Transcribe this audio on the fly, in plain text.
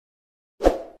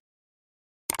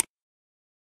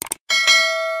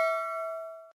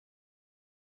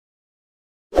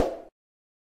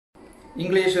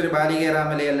English ഒരു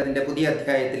ബാലികേറാമലയല്ലതിൻ്റെ പുതിയ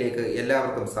അധ്യായത്തിലേക്ക്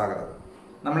എല്ലാവർക്കും സ്വാഗതം.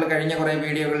 നമ്മൾ കഴിഞ്ഞ കുറേ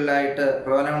വീഡിയോകളിലായിട്ട്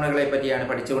പ്രോനൗണുകളെ പറ്റിയാണ്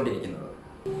പഠിച്ചുകൊണ്ടിരിക്കുന്നത്.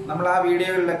 നമ്മൾ ആ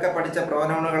വീഡിയോകളിലൊക്കെ പഠിച്ച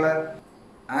പ്രോനൗണുകൾ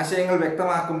ആശയങ്ങൾ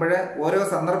വ്യക്തമാക്കുമ്പോൾ ഓരോ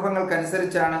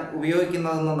സന്ദർഭങ്ങൾക്കനുസരിച്ചാണ്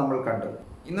ഉപയോഗിക്കുന്നതെന്ന് നമ്മൾ കണ്ടു.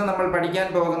 ഇന്ന് നമ്മൾ പഠിക്കാൻ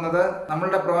പോകുന്നത്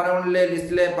നമ്മളുടെ പ്രോനൗണിലെ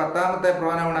ലിസ്റ്റിലെ 10ാമത്തെ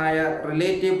പ്രോനൗണായ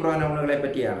റിലേറ്റീവ് പ്രോനൗണുകളെ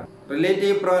പറ്റിയാണ്.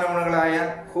 Relative പ്രോനൗണുകളായ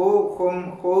who, hmm,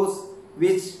 whose,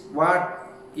 which, what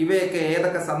ഇവയൊക്കെ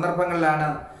ഏതൊക്കെ സന്ദർഭങ്ങളിലാണ്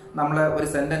നമ്മൾ ഒരു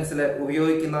സെന്റൻസിൽ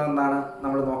ഉപയോഗിക്കുന്നതെന്നാണ്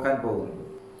നമ്മൾ നോക്കാൻ പോകുന്നത്.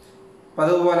 അപ്പം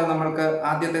അതുപോലെ നമ്മൾക്ക്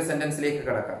ആദ്യത്തെ സെന്റൻസിലേക്ക്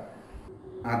കടക്കാം.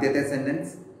 ആദ്യത്തെ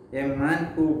sentence, a man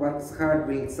who works hard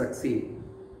will succeed.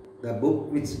 The book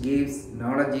which gives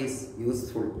knowledge is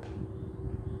useful.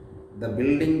 The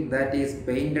building that is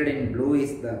painted in blue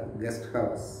is the guest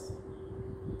house.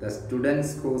 The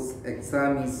students whose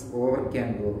exam is over can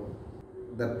go.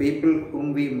 The people ഹൂം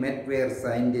we met wear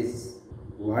scientist.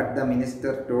 What the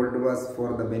minister told was for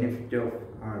the benefit of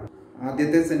all.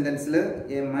 ആദ്യത്തെ സെന്റൻസിൽ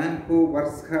a man who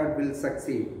works hard will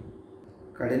succeed.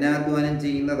 കഠിനാധ്വാനം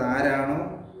ചെയ്യുന്നത് ആരാണോ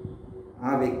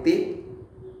ആ വ്യക്തി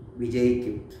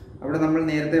വിജയിക്കും. അവിടെ നമ്മൾ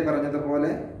നേരത്തെ പറഞ്ഞതുപോലെ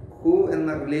ഹു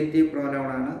എന്ന റിലേറ്റീവ്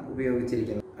പ്രോനൗണാണ്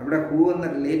ഉപയോഗിച്ചിരിക്കുന്നത്. അവിടെ ഹു എന്ന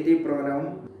റിലേറ്റീവ് പ്രോനൗൺ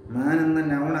മാൻ എന്ന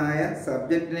നൗണായ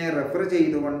സബ്ജക്റ്റിനെ റെഫർ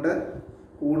ചെയ്തുകൊണ്ട്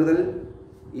കൂടുതൽ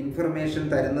ഇൻഫർമേഷൻ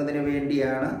തരുന്നതിന്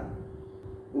വേണ്ടിയാണ്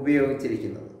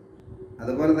ഉപയോഗിച്ചിരിക്കുന്നത്.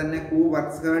 അതുപോലെ തന്നെ who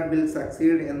works hard will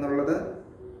succeed എന്നുള്ളത്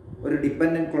ഒരു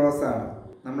ഡിപ്പെൻഡൻറ്റ് ക്ലോസ് ആണ്.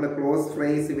 നമ്മൾ ക്ലോസ്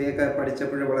ഫ്രേസ് ഇവയൊക്കെ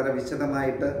പഠിച്ചപ്പോൾ വളരെ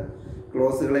വിശദമായിട്ട്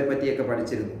ക്ലോസുകളെ പറ്റിയൊക്കെ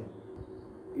പഠിച്ചിരുന്നു.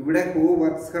 ഇവിടെ who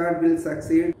works hard will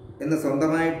succeed എന്ന്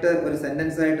സ്വന്തമായിട്ട് ഒരു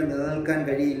സെൻറ്റൻസ് ആയിട്ട് നിലനിൽക്കാൻ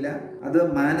കഴിയില്ല. അത്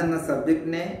മാൻ എന്ന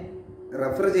സബ്ജക്റ്റിനെ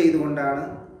റെഫർ ചെയ്തുകൊണ്ടാണ്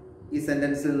ഈ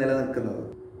സെൻറ്റൻസിൽ നിലനിൽക്കുന്നത്.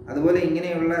 അതുപോലെ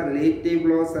ഇങ്ങനെയുള്ള റിലേറ്റീവ്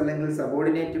ക്ലോസ് അല്ലെങ്കിൽ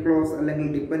സബോർഡിനേറ്റ് ക്ലോസ് അല്ലെങ്കിൽ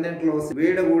ഡിപ്പെൻഡൻറ്റ് ക്ലോസ്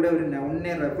ഇവയുടെ കൂടെ ഒരു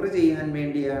നൗണിനെ റെഫർ ചെയ്യാൻ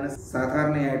വേണ്ടിയാണ്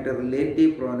സാധാരണയായിട്ട്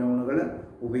റിലേറ്റീവ് പ്രോനൗണുകൾ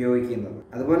ഉപയോഗിക്കുന്നത്.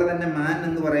 അതുപോലെ തന്നെ മാൻ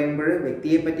എന്ന് പറയുമ്പോൾ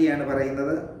വ്യക്തിയെ പറ്റിയാണ്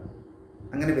പറയുന്നത്.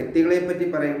 അങ്ങനെ വ്യക്തികളെ പറ്റി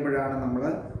പറയുമ്പോഴാണ് നമ്മൾ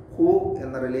ഹൂ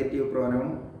എന്ന റിലേറ്റീവ് പ്രോനൗൺ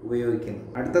ഉപയോഗിക്കുന്നത്.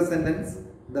 അടുത്ത sentence,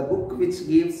 the book which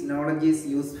gives knowledge is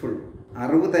useful.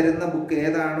 അറിവ് തരുന്ന ബുക്ക്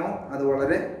ഏതാണോ അത്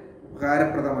വളരെ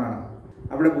ഉപകാരപ്രദമാണ്.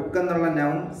 അവിടെ ബുക്ക് എന്നുള്ള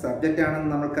നൗൺ സബ്ജക്റ്റ് ആണെന്ന്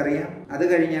നമുക്കറിയാം. അത്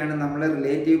കഴിഞ്ഞാണ് നമ്മൾ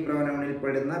റിലേറ്റീവ് പ്രോനൗണിൽ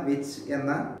പെടുന്ന വിച്ച്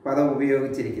എന്ന പദം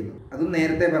ഉപയോഗിച്ചിരിക്കുന്നത്. അതും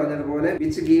നേരത്തെ പറഞ്ഞതുപോലെ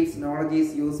which gives knowledge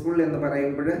is useful എന്ന്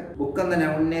പറയുമ്പോൾ ബുക്ക് എന്ന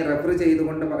നൗണിനെ റെഫർ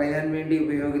ചെയ്തുകൊണ്ട് പറയാൻ വേണ്ടി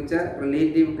ഉപയോഗിച്ച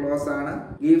റിലേറ്റീവ് ക്ലോസ് ആണ്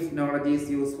ഗീവ്സ് നോളജ് ഈസ്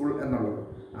യൂസ്ഫുൾ എന്നുള്ളത്.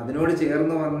 അതിനോട്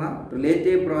ചേർന്ന് വന്ന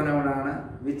റിലേറ്റീവ് പ്രോനൗൺ ആണ്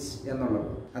വിച്ച് എന്നുള്ളത്.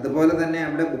 അതുപോലെ തന്നെ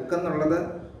അവിടെ ബുക്ക് എന്നുള്ളത്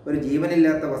ഒരു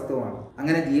ജീവനില്ലാത്ത വസ്തുവാണ്.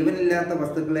 അങ്ങനെ ജീവനില്ലാത്ത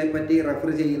വസ്തുക്കളെ പറ്റി റെഫർ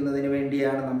ചെയ്യുന്നതിന്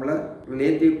വേണ്ടിയാണ് നമ്മൾ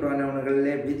റിലേറ്റീവ്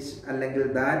പ്രോനൗണുകളിലെ വിച്ച് അല്ലെങ്കിൽ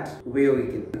ദാറ്റ്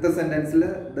ഉപയോഗിക്കുന്നത്. അടുത്ത സെന്റൻസിൽ,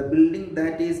 the building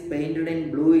that is painted in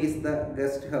blue is the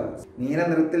guest house. നീല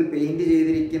നിറത്തിൽ പെയിന്റ്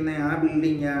ചെയ്തിരിക്കുന്ന ആ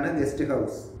ബിൽഡിംഗ് ആണ് ഗസ്റ്റ്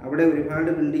ഹൗസ്. അവിടെ ഒരുപാട്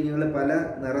ബിൽഡിങ്ങുകൾ പല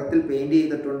നിറത്തിൽ പെയിന്റ്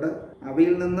ചെയ്തിട്ടുണ്ട്.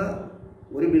 അവയിൽ നിന്ന്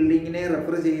ഒരു ബിൽഡിങ്ങിനെ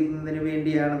റെഫർ ചെയ്യുന്നതിന്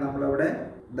വേണ്ടിയാണ് നമ്മളവിടെ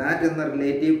ദാറ്റ് എന്ന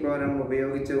റിലേറ്റീവ് പ്രോനൗൺ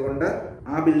ഉപയോഗിച്ചുകൊണ്ട്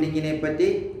ആ ബിൽഡിങ്ങിനെ പറ്റി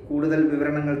കൂടുതൽ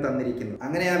വിവരണങ്ങൾ തന്നിരിക്കുന്നു.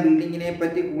 അങ്ങനെ ആ ബിൽഡിങ്ങിനെ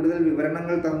പറ്റി കൂടുതൽ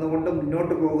വിവരണങ്ങൾ തന്നുകൊണ്ട്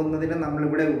മുന്നോട്ട് പോകുന്നതിന്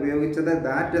നമ്മളിവിടെ ഉപയോഗിച്ചത്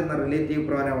ദാറ്റ് എന്ന റിലേറ്റീവ്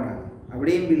പ്രോനൗൺ ആണ്.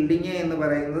 അവിടെയും ബിൽഡിങ് എന്ന്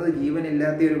പറയുന്നത്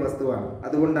ജീവനില്ലാത്ത ഒരു വസ്തുവാണ്.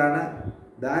 അതുകൊണ്ടാണ്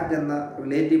ദാറ്റ് എന്ന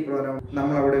റിലേറ്റീവ് പ്രോനൗൺ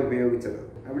നമ്മൾ അവിടെ ഉപയോഗിച്ചത്.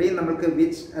 അവിടെയും നമുക്ക്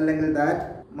വിച്ച് അല്ലെങ്കിൽ ദാറ്റ്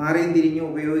മാറിയും തിരിഞ്ഞും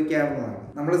ഉപയോഗിക്കാവുന്നതാണ്.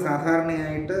 നമ്മൾ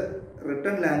സാധാരണയായിട്ട്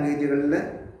റിട്ടൺ ലാംഗ്വേജുകളിൽ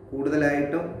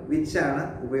കൂടുതലായിട്ടും വിച്ച് ആണ്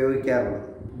ഉപയോഗിക്കാറുള്ളത്.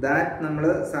 ദാറ്റ് നമ്മൾ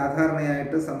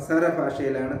സാധാരണയായിട്ട് സംസാര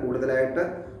ഭാഷയിലാണ് കൂടുതലായിട്ട്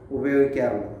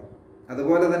ഉപയോഗിക്കാറുള്ളത്.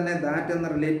 അതുപോലെ തന്നെ ദാറ്റ് എന്ന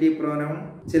റിലേറ്റീവ് പ്രോനൗൺ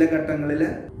ചില ഘട്ടങ്ങളിൽ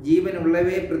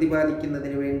ജീവനുള്ളവയെ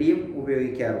പ്രതിപാദിക്കുന്നതിന് വേണ്ടിയും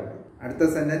ഉപയോഗിക്കാറുണ്ട്. അടുത്ത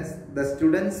sentence, the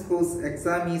students whose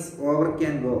exam is over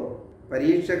can go.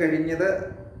 പരീക്ഷ കഴിഞ്ഞത്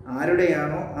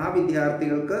ആരുടെയാണോ ആ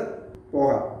വിദ്യാർത്ഥികൾക്ക്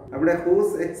പോകാം. അവിടെ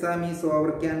whose exam is over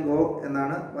can go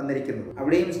എന്നാണ് വന്നിരിക്കുന്നത്.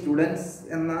 അവിടെയും സ്റ്റുഡൻസ്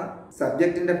എന്ന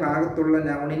സബ്ജക്റ്റിന്റെ ഭാഗത്തുള്ള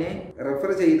നൗണിനെ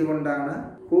റെഫർ ചെയ്തുകൊണ്ടാണ്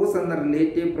ഹൂസ് എന്ന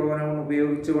റിലേറ്റീവ് പ്രോനൗൺ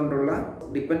ഉപയോഗിച്ചുകൊണ്ടുള്ള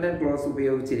ഡിപ്പെൻഡന്റ് ക്ലോസ്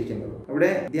ഉപയോഗിച്ചിരിക്കുന്നത്.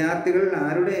 അവിടെ വിദ്യാർത്ഥികൾ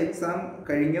ആരുടെ എക്സാം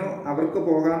കഴിഞ്ഞോ അവർക്ക്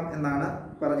പോകാം എന്നാണ്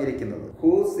പറഞ്ഞിരിക്കുന്നത്.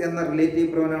 ഹൂസ് എന്ന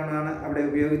റിലേറ്റീവ് പ്രോനൗൺ ആണ് അവിടെ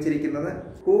ഉപയോഗിച്ചിരിക്കുന്നത്.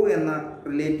 ഹൂ എന്ന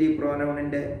റിലേറ്റീവ്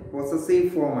പ്രോനൗണിന്റെ പൊസസീവ്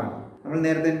ഫോമാണ്. നമ്മൾ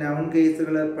നേരത്തെ നൗൺ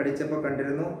കേസുകൾ പഠിച്ചപ്പോൾ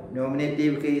കണ്ടിരുന്നു.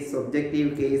 Nominative case, objective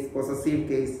case, possessive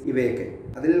case ഇവയൊക്കെ.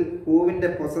 അതിൽ ഹൂവിന്റെ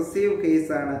പൊസസീവ്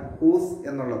കേസ് ആണ് ഹൂസ്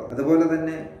എന്നുള്ളത്. അതുപോലെ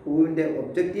തന്നെ ഹൂവിന്റെ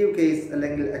ഒബ്ജക്റ്റീവ് കേസ്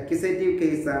അല്ലെങ്കിൽ അക്യുസേറ്റീവ്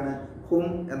കേസ് ആണ് ഹും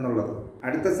എന്നുള്ളത്.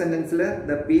 അടുത്ത സെന്റൻസിൽ,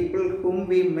 the people hmm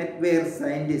we met wear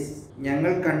scientist.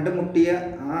 ഞങ്ങൾ കണ്ടുമുട്ടിയ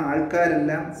ആ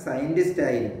ആൾക്കാരെല്ലാം സയന്റിസ്റ്റ്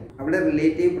ആയിരുന്നു. അവിടെ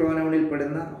റിലേറ്റീവ് പ്രോനൗണിൽ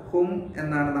പെടുന്ന ഹും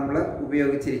എന്നാണ് നമ്മൾ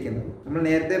ഉപയോഗിച്ചിരിക്കുന്നത്. നമ്മൾ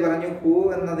നേരത്തെ പറഞ്ഞു ഹൂ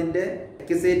എന്നതിൻ്റെ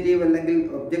അക്യുസേറ്റീവ് അല്ലെങ്കിൽ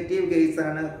ഒബ്ജക്റ്റീവ് കേസ്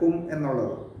ആണ് ഹും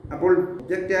എന്നുള്ളത്. അപ്പോൾ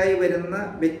ഒബ്ജക്റ്റായി വരുന്ന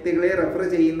വ്യക്തികളെ റെഫർ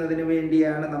ചെയ്യുന്നതിന്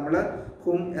വേണ്ടിയാണ് നമ്മൾ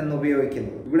ഹും എന്ന്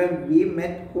ഉപയോഗിക്കുന്നത്. ഇവിടെ വി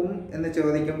മെറ്റ് ഹും എന്ന്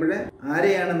ചോദിക്കുമ്പോൾ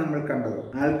ആരെയാണ് നമ്മൾ കണ്ടത്?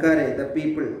 ആൾക്കാരെ, ദ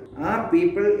പീപ്പിൾ. ആ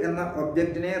പീപ്പിൾ എന്ന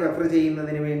ഒബ്ജക്റ്റിനെ റെഫർ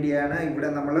ചെയ്യുന്നതിന് വേണ്ടിയാണ് ഇവിടെ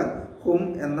നമ്മൾ ഹും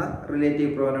എന്ന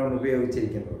റിലേറ്റീവ് പ്രോനൗൺ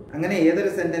ഉപയോഗിച്ചിരിക്കുന്നത്. അങ്ങനെ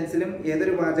ഏതൊരു സെന്റൻസിലും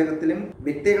ഏതൊരു വാചകത്തിലും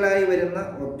വ്യക്തികളായി വരുന്ന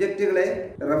ഒബ്ജക്റ്റുകളെ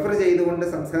റെഫർ ചെയ്തുകൊണ്ട്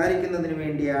സംസാരിക്കുന്നതിന്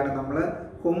വേണ്ടിയാണ് നമ്മൾ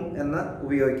ഹും എന്ന്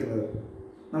ഉപയോഗിക്കുന്നത്.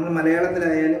 നമ്മൾ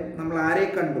മലയാളത്തിലായാലും നമ്മൾ ആരെ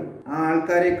കണ്ടു, ആ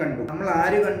ആൾക്കാരെ കണ്ടു. നമ്മൾ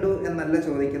ആര് കണ്ടു എന്നല്ല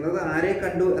ചോദിക്കുന്നത്, ആരെ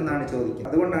കണ്ടു എന്നാണ് ചോദിക്കുന്നത്.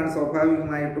 അതുകൊണ്ടാണ്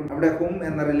സ്വാഭാവികമായിട്ടും അവിടെ ഹും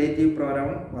എന്ന റിലേറ്റീവ്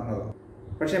പ്രോനൗൺ വന്നത്.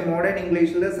 പക്ഷേ മോഡേൺ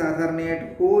ഇംഗ്ലീഷിൽ സാധാരണയായിട്ട്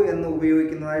ഹൂ എന്ന്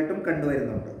ഉപയോഗിക്കുന്നതായിട്ടും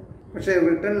കണ്ടുവരുന്നുണ്ട്. പക്ഷേ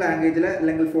റിട്ടൺ ലാംഗ്വേജിൽ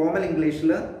അല്ലെങ്കിൽ ഫോമൽ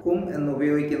ഇംഗ്ലീഷിൽ ഹും എന്ന്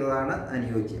ഉപയോഗിക്കുന്നതാണ്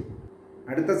അനുയോജ്യം.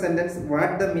 അടുത്ത sentence,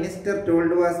 what the minister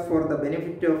told was for the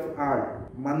benefit of all.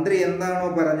 മന്ത്രി എന്താണോ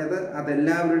പറഞ്ഞത്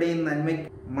അതെല്ലാവരുടെയും നന്മയ്ക്ക്,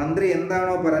 മന്ത്രി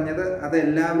എന്താണോ പറഞ്ഞത്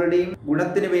അതെല്ലാവരുടെയും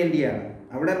ഗുണത്തിന് വേണ്ടിയാണ്.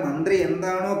 അവിടെ മന്ത്രി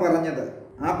എന്താണോ പറഞ്ഞത്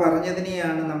ആ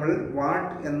പറഞ്ഞതിനെയാണ് നമ്മൾ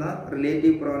വാട്ട് എന്ന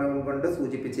റിലേറ്റീവ് പ്രോനൗൺ കൊണ്ട്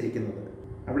സൂചിപ്പിച്ചിരിക്കുന്നത്.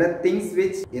 അവിടെ തിങ്സ്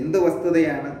വിച്ച് എന്ത്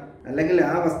വസ്തുതയാണ് അല്ലെങ്കിൽ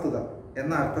ആ വസ്തുത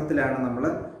എന്ന അർത്ഥത്തിലാണ് നമ്മൾ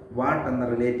വാട്ട് എന്ന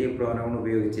റിലേറ്റീവ് പ്രോനൗൺ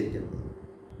ഉപയോഗിച്ചിരിക്കുന്നത്.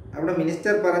 അവിടെ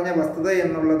മിനിസ്റ്റർ പറഞ്ഞ വസ്തുത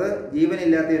എന്നുള്ളത്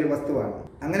ജീവനില്ലാത്ത ഒരു വസ്തുവാണ്.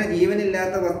 അങ്ങനെ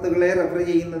ജീവനില്ലാത്ത വസ്തുക്കളെ റെഫർ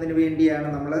ചെയ്യുന്നതിന് വേണ്ടിയാണ്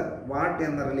നമ്മൾ വാട്ട്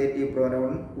എന്ന റിലേറ്റീവ്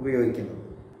പ്രോനൗൺ ഉപയോഗിക്കുന്നത്.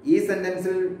 ഈ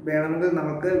സെന്റൻസിൽ വേണമെങ്കിൽ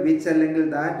നമുക്ക് വിച്ച് അല്ലെങ്കിൽ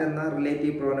ദാറ്റ് എന്ന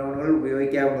റിലേറ്റീവ് പ്രോനൗണുകൾ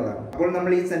ഉപയോഗിക്കാവുന്നതാണ്. അപ്പോൾ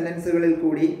നമ്മൾ ഈ സെന്റൻസുകളിൽ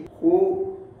കൂടി who,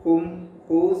 hmm,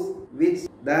 whose, which,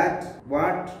 that,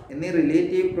 what എന്നീ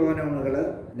റിലേറ്റീവ് പ്രോനൗണുകൾ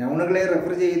നൗണുകളെ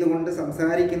റെഫർ ചെയ്തുകൊണ്ട്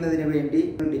സംസാരിക്കുന്നതിന് വേണ്ടി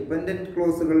ഡിപെൻഡന്റ്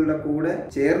ക്ലോസുകളുടെ കൂടെ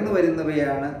ചേർന്ന്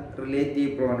വരുന്നവയാണ്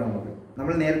റിലേറ്റീവ് പ്രോനൗണുകൾ.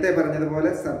 നമ്മൾ നേരത്തെ പറഞ്ഞതുപോലെ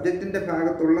സബ്ജക്റ്റിന്റെ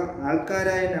ഭാഗത്തുള്ള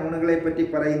ആൾക്കാരായ നൗണുകളെ പറ്റി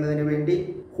പറയുന്നതിന് വേണ്ടി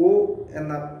ഹൂ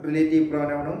എന്ന റിലേറ്റീവ്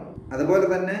പ്രോനൗണും, അതുപോലെ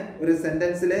തന്നെ ഒരു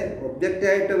സെന്റൻസിലെ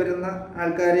ഒബ്ജക്റ്റായിട്ട് വരുന്ന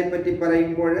ആൾക്കാരെ പറ്റി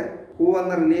പറയുമ്പോൾ ഹൂ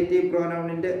എന്ന റിലേറ്റീവ്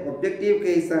പ്രോനൗണിന്റെ ഒബ്ജക്റ്റീവ്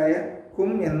കേസായ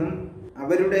ഹും എന്നും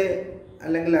അവരുടെ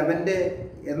അല്ലെങ്കിൽ അവൻ്റെ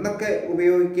എന്നൊക്കെ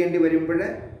ഉപയോഗിക്കേണ്ടി വരുമ്പോൾ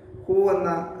ഹൂ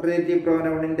എന്ന റിലേറ്റീവ്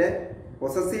പ്രോനൗണിന്റെ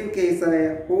പൊസസീവ് കേസായ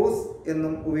ഹൂസ്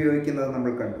എന്നും ഉപയോഗിക്കുന്നത്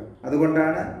നമ്മൾ കണ്ടു.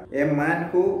 അതുകൊണ്ടാണ് a man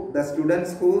who, the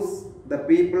students whose, the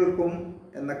people ഹും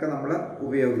എന്നൊക്കെ നമ്മൾ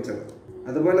ഉപയോഗിച്ചത്.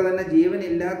 അതുപോലെ തന്നെ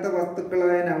ജീവനില്ലാത്ത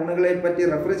വസ്തുക്കളായ നൗണുകളെ പറ്റി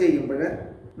റെഫർ ചെയ്യുമ്പോൾ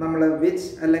നമ്മൾ വിച്ച്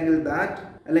അല്ലെങ്കിൽ ദാറ്റ്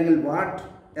അല്ലെങ്കിൽ വാട്ട്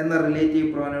എന്ന റിലേറ്റീവ്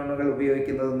പ്രോനൗണുകൾ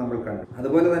ഉപയോഗിക്കുന്നത് നമ്മൾ കണ്ടു.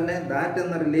 അതുപോലെ തന്നെ ദാറ്റ്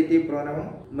എന്ന റിലേറ്റീവ് പ്രോനൗൺ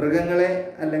മൃഗങ്ങളെ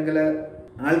അല്ലെങ്കിൽ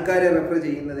ആൾക്കാരെ റെഫർ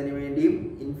ചെയ്യുന്നതിന് വേണ്ടിയും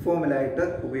ഇൻഫോർമലായിട്ട്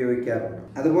ഉപയോഗിക്കാറുണ്ട്.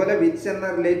 അതുപോലെ വിച്ച് എന്ന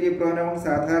റിലേറ്റീവ് പ്രോനൗൺ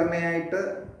സാധാരണയായിട്ട്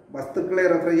വസ്തുക്കളെ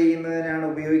റെഫർ ചെയ്യുന്നതിനാണ്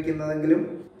ഉപയോഗിക്കുന്നതെങ്കിലും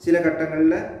ചില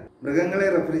ഘട്ടങ്ങളിൽ മൃഗങ്ങളെ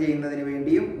റെഫർ ചെയ്യുന്നതിന്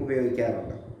വേണ്ടിയും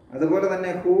ഉപയോഗിക്കാറുണ്ട്. അതുപോലെ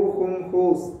തന്നെ ഹൂ, ഹും,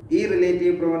 ഹൂസ് ഈ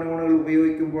റിലേറ്റീവ് പ്രോനൗണുകൾ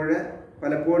ഉപയോഗിക്കുമ്പോൾ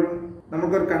പലപ്പോഴും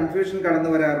നമുക്കൊരു കൺഫ്യൂഷൻ കടന്നു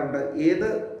വരാറുണ്ട്. ഏത്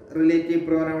റിലേറ്റീവ്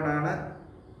പ്രോനൗൺ ആണ്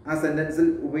ആ സെന്റൻസിൽ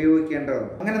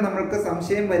ഉപയോഗിക്കേണ്ടതെന്ന്. അങ്ങനെ നമ്മൾക്ക്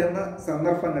സംശയം വരുന്ന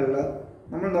സന്ദർഭങ്ങളിൽ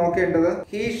നമ്മൾ നോക്കേണ്ടത്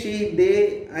he, she, they,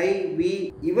 I, V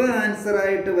ഇവ ആൻസർ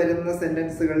ആയിട്ട് വരുന്ന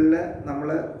സെന്റൻസുകളിൽ നമ്മൾ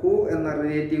ഹൂ എന്ന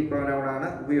റിലേറ്റീവ് പ്രോനൗൺ ആണ്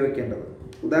ഉപയോഗിക്കേണ്ടത്.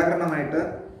 ഉദാഹരണമായിട്ട്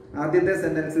ആദ്യത്തെ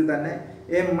സെന്റൻസിൽ തന്നെ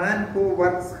a man who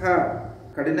works hard,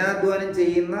 കഠിനാധ്വാനം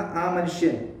ചെയ്യുന്ന ആ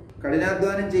മനുഷ്യൻ.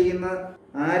 കഠിനാധ്വാനം ചെയ്യുന്ന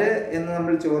ആര് എന്ന്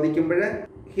നമ്മൾ ചോദിക്കുമ്പോൾ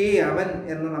ഹി, അവൻ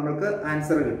എന്ന് നമ്മൾക്ക്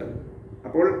ആൻസർ കിട്ടും.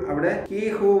 അപ്പോൾ അവിടെ he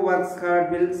who works hard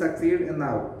will succeed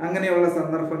എന്നാവും. അങ്ങനെയുള്ള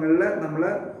സന്ദർഭങ്ങളിൽ നമ്മൾ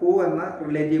ഹൂ എന്ന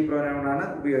റിലേറ്റീവ് പ്രോനൗൺ ആണ്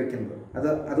ഉപയോഗിക്കുന്നത്.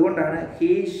 അതുകൊണ്ടാണ്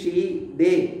he, she,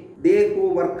 they who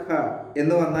work hard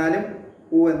എന്ന് വന്നാലും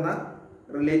ഹൂ എന്ന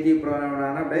റിലേറ്റീവ് പ്രോനൗൺ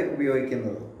ആണ് അവിടെ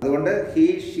ഉപയോഗിക്കുന്നത്. അതുകൊണ്ട് he,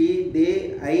 she, they,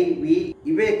 I, V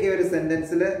ഇവയൊക്കെ ഒരു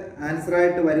സെന്റൻസിൽ ആൻസർ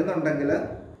ആയിട്ട് വരുന്നുണ്ടെങ്കിൽ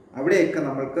അവിടെയൊക്കെ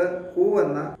നമ്മൾക്ക് ഹൂ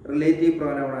എന്ന റിലേറ്റീവ്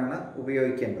പ്രോനൗൺ ആണ്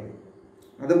ഉപയോഗിക്കേണ്ടത്.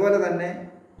 അതുപോലെ തന്നെ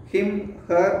him,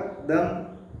 her, dum,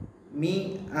 me,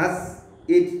 us,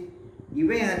 it ഇവ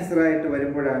ആൻസർ ആയിട്ട്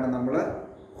വരുമ്പോഴാണ് നമ്മൾ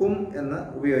ഹും എന്ന്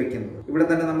ഉപയോഗിക്കുന്നത്. ഇവിടെ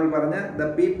തന്നെ നമ്മൾ പറഞ്ഞ the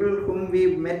people hmm we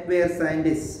met wear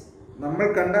scientist. നമ്മൾ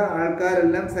കണ്ട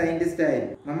ആൾക്കാരെല്ലാം സയന്റിസ്റ്റ്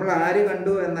ആയിരുന്നു. നമ്മൾ ആര്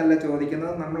കണ്ടു എന്നല്ല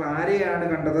ചോദിക്കുന്നത്, നമ്മൾ ആരെയാണ്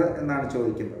കണ്ടത് എന്നാണ്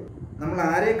ചോദിക്കുന്നത്. നമ്മൾ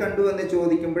ആരെ കണ്ടു എന്ന്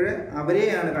ചോദിക്കുമ്പോൾ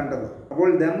അവരെയാണ് കണ്ടത്. അപ്പോൾ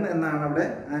ദം എന്നാണ് അവിടെ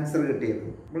ആൻസർ കിട്ടിയത്.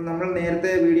 അപ്പോൾ നമ്മൾ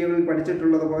നേരത്തെ വീഡിയോയിൽ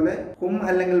പഠിച്ചിട്ടുള്ളതുപോലെ ഹും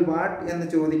അല്ലെങ്കിൽ വാട്ട് എന്ന്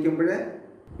ചോദിക്കുമ്പോൾ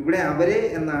ഇവിടെ അവരെ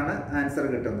എന്നാണ് ആൻസർ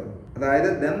കിട്ടുന്നത്. അതായത്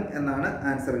ദം എന്നാണ്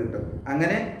ആൻസർ കിട്ടുന്നത്.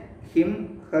 അങ്ങനെ him,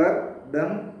 her,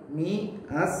 dum, me,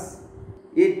 us,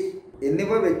 it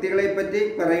എന്നിവ വ്യക്തികളെ പറ്റി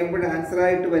പറയുമ്പോൾ ആൻസർ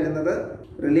ആയിട്ട് വരുന്നത്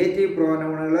റിലേറ്റീവ്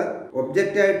പ്രോനൗണുകൾ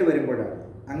ഒബ്ജക്റ്റായിട്ട് വരുമ്പോഴാണ്.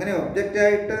 അങ്ങനെ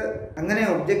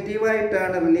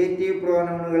ഒബ്ജക്റ്റീവായിട്ടാണ് റിലേറ്റീവ്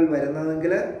പ്രോനൗണുകൾ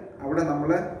വരുന്നതെങ്കിൽ അവിടെ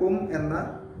നമ്മൾ ഹും എന്ന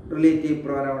റിലേറ്റീവ്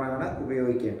പ്രോനൗൺ ആണ്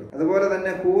ഉപയോഗിക്കേണ്ടത്. അതുപോലെ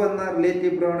തന്നെ ഹൂ എന്ന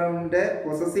റിലേറ്റീവ് പ്രോനൗണിന്റെ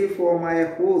പൊസസീവ് ഫോമായ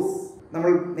ഹൂസ്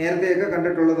നമ്മൾ നേരത്തെയൊക്കെ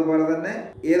കണ്ടിട്ടുള്ളത് പോലെ തന്നെ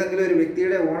ഏതെങ്കിലും ഒരു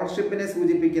വ്യക്തിയുടെ ഓണർഷിപ്പിനെ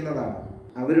സൂചിപ്പിക്കുന്നതാണ്.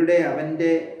 അവരുടെ,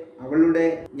 അവന്റെ, അവളുടെ,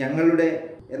 ഞങ്ങളുടെ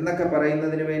എന്നൊക്കെ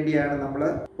പറയുന്നതിന് വേണ്ടിയാണ് നമ്മൾ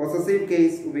പൊസസീവ്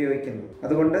കേസ് ഉപയോഗിക്കുന്നത്.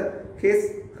 അതുകൊണ്ട് his,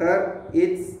 her,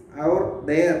 it's, our,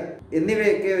 there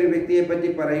എന്നിവയൊക്കെ ഒരു വ്യക്തിയെ പറ്റി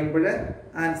പറയുമ്പോൾ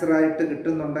ആൻസർ ആയിട്ട്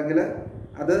കിട്ടുന്നുണ്ടെങ്കിൽ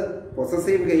അത്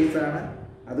പൊസസീവ് കേസ് ആണ്.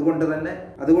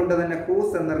 അതുകൊണ്ട് തന്നെ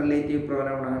ഹൂസ് എന്ന റിലേറ്റീവ്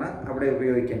പ്രോനൗൺ ആണ് അവിടെ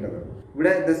ഉപയോഗിക്കേണ്ടത്.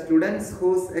 ഇവിടെ the students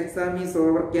whose exam is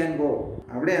over can go,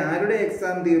 അവിടെ ആരുടെ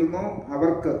എക്സാം തീർന്നോ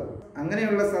അവർക്ക്,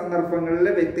 അങ്ങനെയുള്ള സന്ദർഭങ്ങളിൽ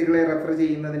വ്യക്തികളെ റെഫർ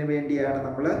ചെയ്യുന്നതിന് വേണ്ടിയാണ്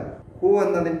നമ്മൾ ഹൂ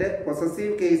എന്നതിന്റെ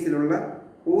പൊസസീവ് കേസിലുള്ള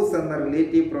ഹൂസ് എന്ന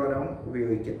റിലേറ്റീവ് പ്രോനൗൺ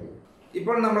ഉപയോഗിക്കുന്നത്.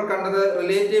 ഇപ്പോൾ നമ്മൾ കണ്ടത്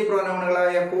relative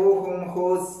പ്രോനൗണുകളായ who, hmm,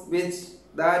 whose, which,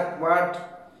 that, what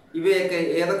ഇവയൊക്കെ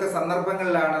ഏതൊക്കെ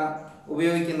സന്ദർഭങ്ങളിലാണ്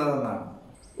ഉപയോഗിക്കുന്നതെന്നാണ്.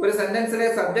 ഒരു സെന്റൻസിലെ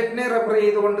സബ്ജക്റ്റിനെ റെഫർ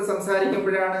ചെയ്തുകൊണ്ട്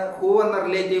സംസാരിക്കുമ്പോഴാണ് ഹൂ എന്ന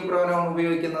റിലേറ്റീവ് പ്രോനൗൺ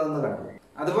ഉപയോഗിക്കുന്നതെന്ന് കണ്ടു.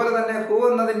 അതുപോലെ തന്നെ ഹൂ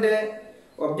എന്നതിന്റെ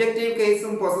ഒബ്ജക്റ്റീവ്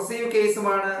കേസും പൊസസീവ്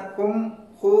കേസുമാണ് ഹും,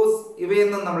 ഹൂസ്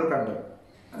ഇവയെന്നും നമ്മൾ കണ്ടു.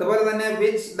 അതുപോലെ തന്നെ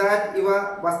വിച്ച്, ദാറ്റ് ഇവ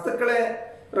വസ്തുക്കളെ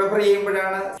റെഫർ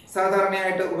ചെയ്യുമ്പോഴാണ്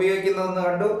സാധാരണയായിട്ട് ഉപയോഗിക്കുന്നതെന്ന്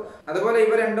കണ്ടു. അതുപോലെ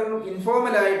ഇവ രണ്ടും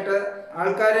ഇൻഫോർമൽ ആയിട്ട്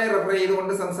ആൾക്കാരെ റെഫർ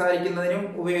ചെയ്തുകൊണ്ട് സംസാരിക്കുന്നതിനും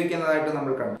ഉപയോഗിക്കുന്നതായിട്ട്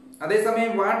നമ്മൾ കണ്ടു.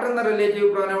 അതേസമയം വാട്ട് എന്ന റിലേറ്റീവ്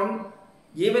പ്രോനൗൺ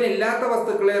ജീവനില്ലാത്ത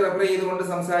വസ്തുക്കളെ റെഫർ ചെയ്തുകൊണ്ട്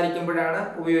സംസാരിക്കുമ്പോഴാണ്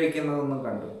ഉപയോഗിക്കുന്നതെന്നും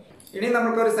കണ്ടു. ഇനി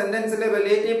നമുക്കൊരു സെന്റൻസിലെ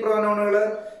റിലേറ്റീവ് പ്രോനൗണുകൾ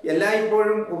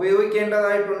എല്ലായ്പ്പോഴും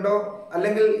ഉപയോഗിക്കേണ്ടതായിട്ടുണ്ടോ,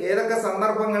 അല്ലെങ്കിൽ ഏതൊക്കെ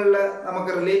സന്ദർഭങ്ങളിൽ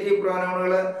നമുക്ക് റിലേറ്റീവ്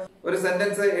പ്രോനൗണുകൾ ഒരു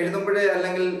സെന്റൻസ് എഴുതുമ്പോഴേ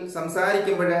അല്ലെങ്കിൽ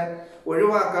സംസാരിക്കുമ്പോഴേ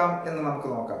ഒഴിവാക്കാം എന്ന് നമുക്ക്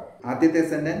നോക്കാം. ആദ്യത്തെ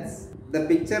sentence, the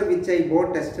picture which I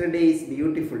boat yesterday is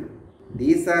beautiful.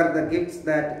 These are the gifts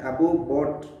that Abu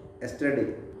boat yesterday.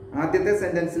 ആദ്യത്തെ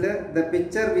സെന്റൻസിൽ the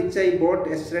picture which I boat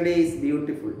yesterday is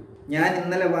beautiful, ഞാൻ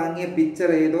ഇന്നലെ വാങ്ങിയ പിക്ചർ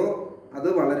ഏതോ അത്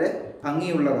വളരെ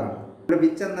ഭംഗിയുള്ളതാണ്. ഇവിടെ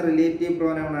വിച്ച് എന്ന റിലേറ്റീവ്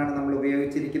പ്രോനൗൺ ആണ് നമ്മൾ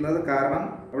ഉപയോഗിച്ചിരിക്കുന്നത്. കാരണം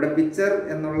അവിടെ പിക്ചർ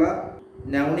എന്നുള്ള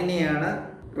നൗണിനെയാണ്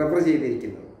റെഫർ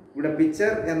ചെയ്തിരിക്കുന്നത്. ഇവിടെ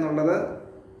പിക്ചർ എന്നുള്ളത്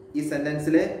ഈ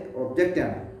സെന്റൻസിലെ ഒബ്ജക്റ്റ്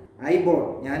ആണ്. ഐ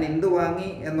ബോട്ട്, ഞാൻ എന്ത് വാങ്ങി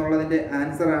എന്നുള്ളതിൻ്റെ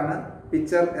ആൻസർ ആണ്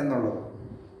പിക്ചർ എന്നുള്ളത്.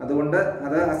 അതുകൊണ്ട്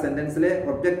അത് ആ സെന്റൻസിലെ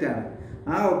ഒബ്ജക്റ്റ് ആണ്.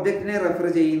 ആ ഒബ്ജക്റ്റിനെ റെഫർ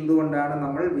ചെയ്യുന്നതുകൊണ്ടാണ്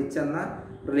നമ്മൾ വിച്ച് എന്ന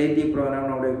റിലേറ്റീവ് പ്രോനൗൺ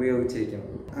അവിടെ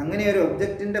ഉപയോഗിച്ചിരിക്കുന്നത്. അങ്ങനെ ഒരു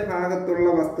ഒബ്ജക്റ്റിന്റെ ഭാഗത്തുള്ള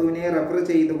വസ്തുവിനെ റെഫർ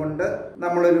ചെയ്തുകൊണ്ട്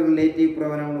നമ്മളൊരു റിലേറ്റീവ്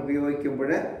പ്രോനൗൺ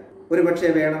ഉപയോഗിക്കുമ്പോൾ ഒരുപക്ഷെ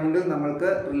വേണമെങ്കിൽ നമ്മൾക്ക്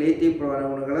റിലേറ്റീവ്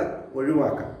പ്രോനൗണുകൾ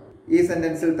ഒഴിവാക്കാം. ഈ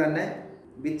സെന്റൻസിൽ തന്നെ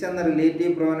വിച്ച് എന്ന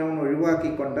റിലേറ്റീവ് പ്രോനൗൺ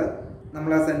ഒഴിവാക്കിക്കൊണ്ട്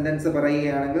നമ്മൾ ആ സെന്റൻസ്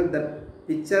പറയുകയാണെങ്കിൽ the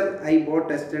picture I boat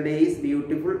yesterday is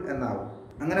beautiful എന്നാവും.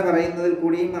 അങ്ങനെ പറയുന്നതിൽ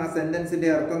കൂടിയും ആ സെന്റൻസിന്റെ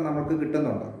അർത്ഥം നമുക്ക്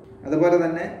കിട്ടുന്നുണ്ട്. അതുപോലെ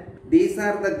തന്നെ these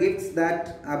are the gifts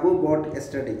that Abu boat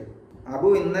yesterday, Abu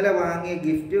ഇന്നലെ വാങ്ങിയ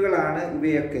ഗിഫ്റ്റുകളാണ്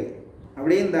ഇവയൊക്കെ.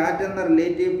 അവിടെയും ദാറ്റ് എന്ന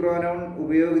റിലേറ്റീവ് പ്രോനൗൺ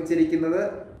ഉപയോഗിച്ചിരിക്കുന്നത്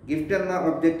ഗിഫ്റ്റ് എന്ന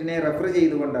ഒബ്ജക്റ്റിനെ റെഫർ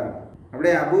ചെയ്തുകൊണ്ടാണ്.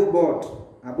 അവിടെ അബു ബോട്ട്,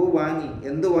 അബു വാങ്ങി,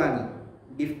 എന്ത് വാങ്ങി,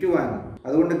 ഗിഫ്റ്റ് വാങ്ങി.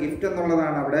 അതുകൊണ്ട് ഗിഫ്റ്റ്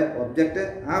എന്നുള്ളതാണ് അവിടെ ഒബ്ജക്റ്റ്.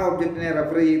 ആ ഒബ്ജക്റ്റിനെ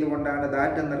റെഫർ ചെയ്തുകൊണ്ടാണ്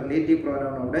ദാറ്റ് എന്ന റിലേറ്റീവ്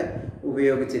പ്രോനൗൺ അവിടെ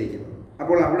ഉപയോഗിച്ചിരിക്കുന്നത്.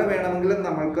 അപ്പോൾ അവിടെ വേണമെങ്കിലും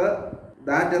നമ്മൾക്ക്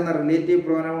ദാറ്റ് എന്ന റിലേറ്റീവ്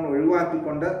പ്രോനൗൺ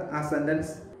ഒഴിവാക്കിക്കൊണ്ട് ആ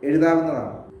സെന്റൻസ്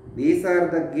എഴുതാവുന്നതാണ്. These are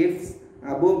the gifts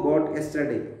Abu boat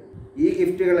yesterday, ഈ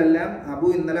ഗിഫ്റ്റുകളെല്ലാം അബു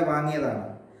ഇന്നലെ വാങ്ങിയതാണ്.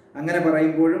 അങ്ങനെ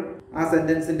പറയുമ്പോഴും ആ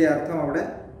സെന്റൻസിന്റെ അർത്ഥം അവിടെ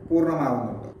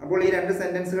പൂർണ്ണമാവുന്നുണ്ട്. അപ്പോൾ ഈ രണ്ട്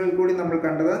സെന്റൻസുകളിൽ കൂടി നമ്മൾ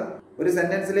കണ്ടത് ഒരു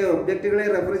സെന്റൻസിലെ ഒബ്ജക്റ്റുകളെ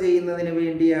റെഫർ ചെയ്യുന്നതിന്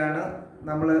വേണ്ടിയാണ്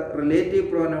നമ്മൾ റിലേറ്റീവ്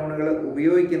പ്രോനൗണുകൾ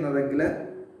ഉപയോഗിക്കുന്നതെങ്കിൽ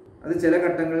അത് ചില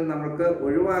ഘട്ടങ്ങളിൽ നമുക്ക്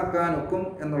ഒഴിവാക്കാനൊക്കും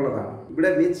എന്നുള്ളതാണ്.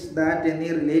 ഇവിടെ വിച്ച്, ദാറ്റ് എന്നീ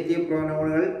റിലേറ്റീവ്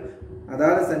പ്രോനൗണുകൾ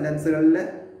അതാത് സെന്റൻസുകളിൽ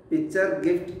പിക്ചർ,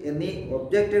 ഗിഫ്റ്റ് എന്നീ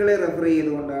ഒബ്ജക്റ്റുകളെ റെഫർ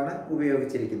ചെയ്തുകൊണ്ടാണ്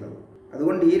ഉപയോഗിച്ചിരിക്കുന്നത്.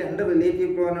 അതുകൊണ്ട് ഈ രണ്ട്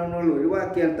റിലേറ്റീവ് പ്രോനൗണുകൾ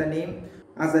ഒഴിവാക്കിയാൽ തന്നെയും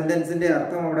ആ സെന്റൻസിന്റെ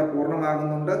അർത്ഥം അവിടെ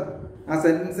പൂർണ്ണമാകുന്നുണ്ട്. ആ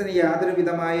സെന്റൻസിന് യാതൊരു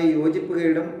വിധമായ യോജിപ്പ്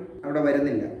കേടും അവിടെ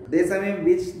വരുന്നില്ല. അതേസമയം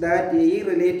വിച്ച്, ദാറ്റ് ഈ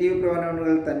റിലേറ്റീവ്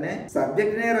പ്രോനൗണുകൾ തന്നെ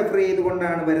സബ്ജക്റ്റിനെ റെഫർ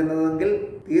ചെയ്തുകൊണ്ടാണ് വരുന്നതെങ്കിൽ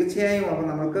തീർച്ചയായും അവ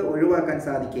നമുക്ക് ഒഴിവാക്കാൻ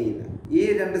സാധിക്കുകയില്ല. ഈ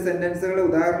രണ്ട് സെന്റൻസുകൾ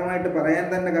ഉദാഹരണമായിട്ട് പറയാൻ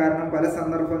തന്നെ കാരണം പല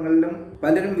സന്ദർഭങ്ങളിലും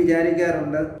പലരും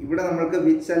വിചാരിക്കാറുണ്ട് ഇവിടെ നമ്മൾക്ക്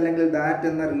വിച്ച് അല്ലെങ്കിൽ ദാറ്റ്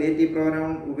എന്ന റിലേറ്റീവ്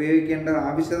പ്രോനൗൺ ഉപയോഗിക്കേണ്ട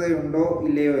ആവശ്യതയുണ്ടോ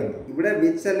ഇല്ലയോ എന്ന്. ഇവിടെ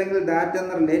വിച്ച് അല്ലെങ്കിൽ ദാറ്റ്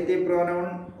എന്ന റിലേറ്റീവ് പ്രോനൗൺ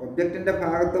ഒബ്ജക്റ്റിന്റെ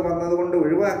ഭാഗത്ത് വന്നതുകൊണ്ട്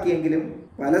ഒഴിവാക്കിയെങ്കിലും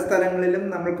പല സ്ഥലങ്ങളിലും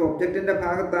നമ്മൾക്ക് ഒബ്ജക്റ്റിന്റെ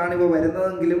ഭാഗത്താണ് ഇവ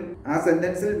വരുന്നതെങ്കിലും ആ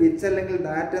സെന്റൻസിൽ വിച്ച് അല്ലെങ്കിൽ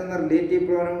ദാറ്റ് എന്ന റിലേറ്റീവ്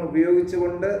പ്രോനൗൺ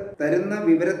ഉപയോഗിച്ചുകൊണ്ട് തരുന്ന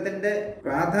വിവരത്തിന്റെ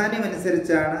പ്രാധാന്യം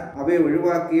അനുസരിച്ചാണ് അവയെ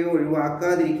ഒഴിവാക്കുകയോ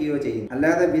ഒഴിവാക്കാതിരിക്കുകയോ ചെയ്യുന്നത്.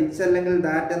 അല്ലാതെ വിച്ച് അല്ലെങ്കിൽ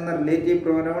ദാറ്റ് എന്ന റിലേറ്റീവ്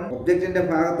പ്രോനൗൺ ഒബ്ജക്റ്റിന്റെ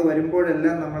ഭാഗത്ത്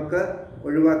വരുമ്പോഴെല്ലാം നമുക്ക്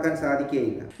ഒഴിവാക്കാൻ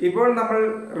സാധിക്കുകയില്ല. ഇപ്പോൾ നമ്മൾ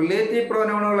relative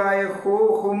പ്രോനൗണുകളായ who,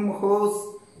 hmm, whose,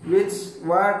 which,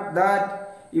 what, that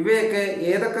ഇവയൊക്കെ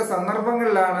ഏതൊക്കെ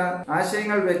സന്ദർഭങ്ങളിലാണ്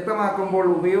ആശയങ്ങൾ വ്യക്തമാക്കുമ്പോൾ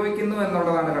ഉപയോഗിക്കുന്നു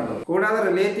എന്നുള്ളതാണ് കണ്ടത്. കൂടാതെ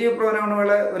റിലേറ്റീവ് പ്രോനൗണുകൾ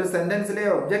ഒരു സെന്റൻസിലെ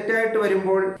ഒബ്ജക്റ്റ് ആയിട്ട്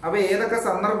വരുമ്പോൾ അവ ഏതൊക്കെ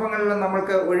സന്ദർഭങ്ങളിൽ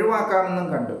നമ്മൾക്ക് ഒഴിവാക്കാമെന്നും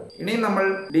കണ്ടു. ഇനി നമ്മൾ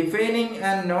ഡിഫൈനിങ്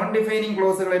ആൻഡ് നോൺ ഡിഫൈനിങ്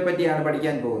ക്ലോസുകളെ പറ്റിയാണ്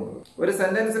പഠിക്കാൻ പോകുന്നത്. ഒരു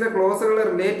സെന്റൻസിലെ ക്ലോസുകൾ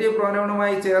റിലേറ്റീവ്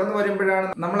പ്രോനൗണുമായി ചേർന്ന് വരുമ്പോഴാണ്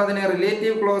നമ്മൾ അതിനെ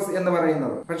റിലേറ്റീവ് ക്ലോസ് എന്ന്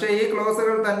പറയുന്നത്. പക്ഷേ ഈ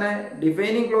ക്ലോസുകൾ തന്നെ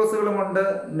ഡിഫൈനിങ് ക്ലോസുകളുമുണ്ട്,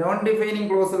 നോൺ ഡിഫൈനിങ്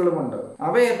ക്ലോസുകളുമുണ്ട്.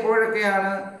 അവ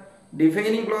എപ്പോഴൊക്കെയാണ്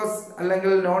ഡിഫൈനിങ് ക്ലോസ്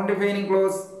അല്ലെങ്കിൽ നോൺ ഡിഫൈനിങ്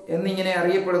ക്ലോസ് എന്നിങ്ങനെ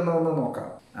അറിയപ്പെടുന്നതെന്ന് നോക്കാം.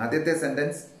 ആദ്യത്തെ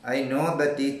sentence, I know the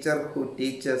teacher who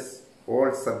teaches all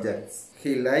subjects.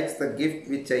 He likes the gift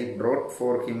which I brought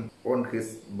for him on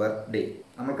his birthday.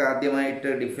 നമുക്ക്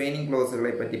ആദ്യമായിട്ട് ഡിഫൈനിങ്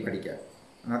ക്ലോസുകളെ പറ്റി പഠിക്കാം.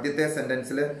 ആദ്യത്തെ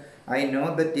സെന്റൻസിൽ I know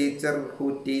the teacher who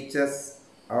teaches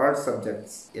all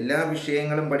subjects. എല്ലാ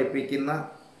വിഷയങ്ങളും പഠിപ്പിക്കുന്ന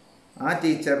ആ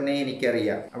ടീച്ചറിനെ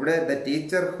എനിക്കറിയാം. അവിടെ the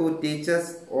teacher who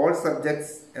teaches all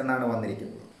subjects എന്നാണ്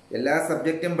വന്നിരിക്കുന്നത്. എല്ലാ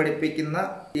സബ്ജക്റ്റും പഠിപ്പിക്കുന്ന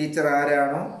ടീച്ചർ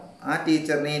ആരാണോ ആ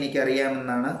ടീച്ചറിനെ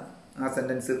എനിക്കറിയാമെന്നാണ് ആ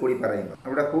സെന്റൻസിൽ കൂടി പറയുന്നത്.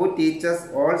 അവിടെ ഹു ടീച്ചസ്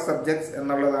ഓൾ സബ്ജക്ട്സ്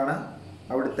എന്നുള്ളതാണ്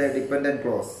അവിടുത്തെ ഡിപ്പെൻഡന്റ്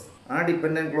ക്ലോസ്. ആ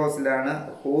ഡിപ്പെൻഡന്റ് ക്ലോസിലാണ്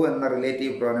ഹു എന്ന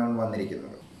റിലേറ്റീവ് പ്രോനൗൺ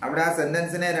വന്നിരിക്കുന്നത്. അവിടെ ആ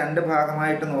സെന്റൻസിനെ രണ്ട്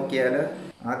ഭാഗമായിട്ട് നോക്കിയാൽ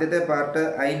ആദ്യത്തെ part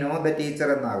I know the teacher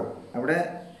എന്നാകും. അവിടെ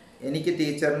എനിക്ക്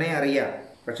ടീച്ചറിനെ അറിയാം.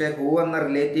 പക്ഷേ ഹു എന്ന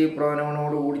റിലേറ്റീവ്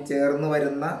പ്രോനൗണോട് കൂടി ചേർന്ന്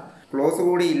വരുന്ന ക്ലോസ്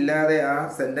കൂടി ഇല്ലാതെ ആ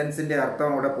സെന്റൻസിന്റെ അർത്ഥം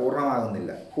അവിടെ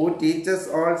പൂർണ്ണമാകുന്നില്ല. ഹു ടീച്ചസ്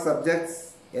ഓൾ സബ്ജക്ട്സ്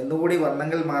എന്നുകൂടി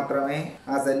വന്നെങ്കിൽ മാത്രമേ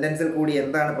ആ സെന്റൻസിൽ കൂടി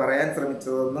എന്താണ് പറയാൻ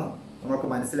ശ്രമിച്ചതെന്ന് നമുക്ക്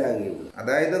മനസ്സിലാകുകയുള്ളൂ.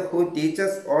 അതായത് ഹു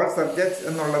ടീച്ചസ് ഓൾ സബ്ജക്ട്സ്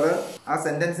എന്നുള്ളത് ആ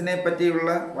സെന്റൻസിനെ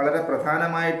പറ്റിയുള്ള വളരെ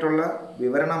പ്രധാനമായിട്ടുള്ള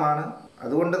വിവരണമാണ്.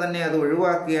 അതുകൊണ്ട് തന്നെ അത്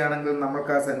ഒഴിവാക്കുകയാണെങ്കിൽ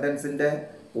നമുക്ക് ആ സെന്റൻസിന്റെ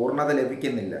പൂർണ്ണത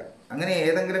ലഭിക്കുന്നില്ല. അങ്ങനെ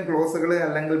ഏതെങ്കിലും ക്ലോസുകൾ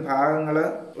അല്ലെങ്കിൽ ഭാഗങ്ങൾ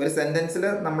ഒരു സെന്റൻസിൽ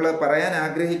നമ്മൾ പറയാൻ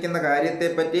ആഗ്രഹിക്കുന്ന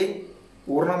കാര്യത്തെപ്പറ്റി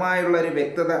പൂർണ്ണമായുള്ള ഒരു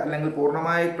വ്യക്തത അല്ലെങ്കിൽ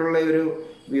പൂർണ്ണമായിട്ടുള്ള ഒരു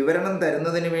വിവരണം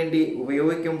തരുന്നതിന് വേണ്ടി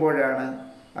ഉപയോഗിക്കുമ്പോഴാണ്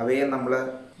അവയെ നമ്മൾ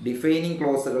ഡിഫൈനിങ്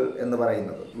ക്ലോസുകൾ എന്ന്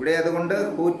പറയുന്നത്. ഇവിടെ അതുകൊണ്ട്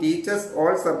ഹു ടീച്ചേഴ്സ്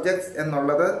ഓൾ സബ്ജക്ട്സ്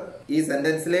എന്നുള്ളത് ഈ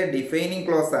സെന്റൻസിലെ ഡിഫൈനിങ്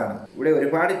ക്ലോസ് ആണ്. ഇവിടെ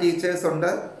ഒരുപാട് ടീച്ചേഴ്സ്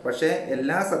ഉണ്ട്, പക്ഷേ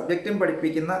എല്ലാ സബ്ജക്റ്റും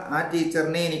പഠിപ്പിക്കുന്ന ആ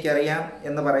ടീച്ചറിനെ എനിക്കറിയാം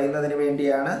എന്ന് പറയുന്നതിന്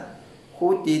വേണ്ടിയാണ് ഹു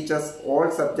ടീച്ചേഴ്സ് ഓൾ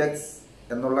സബ്ജക്ട്സ്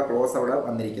എന്നുള്ള ക്ലോസ് അവിടെ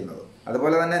വന്നിരിക്കുന്നത്.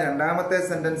 അതുപോലെ തന്നെ രണ്ടാമത്തെ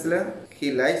സെന്റൻസിൽ he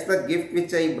likes the gift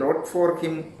which I brought for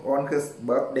him on his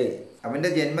birthday. അവന്റെ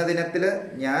ജന്മദിനത്തിൽ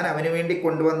ഞാൻ അവന് വേണ്ടി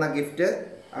കൊണ്ടുവന്ന ഗിഫ്റ്റ്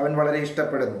അവൻ വളരെ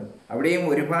ഇഷ്ടപ്പെടുന്നു. അവിടെയും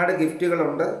ഒരുപാട്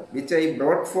ഗിഫ്റ്റുകളുണ്ട്. Which I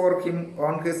brought for him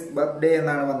on his birthday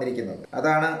എന്നാണ് വന്നിരിക്കുന്നത്.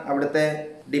 അതാണ് അവിടുത്തെ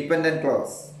ഡിപ്പെൻഡന്റ്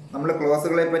ക്ലോസ്. നമ്മൾ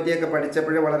ക്ലോസുകളെ പറ്റിയൊക്കെ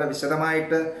പഠിച്ചപ്പോൾ വളരെ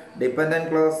വിശദമായിട്ട് ഡിപ്പെൻഡന്റ്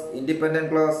ക്ലോസ്,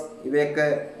 ഇൻഡിപെൻഡന്റ് ക്ലോസ് ഇവയൊക്കെ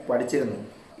പഠിച്ചിരുന്നു.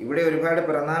 ഇവിടെ ഒരുപാട്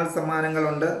പിറന്നാൾ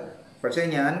സമ്മാനങ്ങളുണ്ട്. പക്ഷേ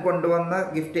ഞാൻ കൊണ്ടുവന്ന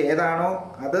ഗിഫ്റ്റ് ഏതാണോ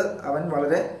അത് അവൻ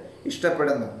വളരെ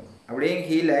ഇഷ്ടപ്പെടുന്നു. അവിടെയും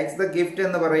ഹി ലൈക്സ് ദ ഗിഫ്റ്റ്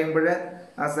എന്ന് പറയുമ്പോൾ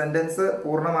ആ sentence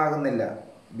പൂർണ്ണമാകുന്നില്ല.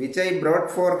 Which I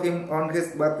brought for him on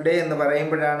his birthday എന്ന്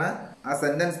പറയുമ്പോഴാണ് ആ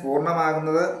സെന്റൻസ്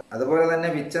പൂർണ്ണമാകുന്നത്. അതുപോലെ തന്നെ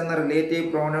വിച്ച് എന്ന റിലേറ്റീവ്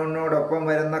പ്രോനൗണിനോടൊപ്പം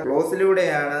വരുന്ന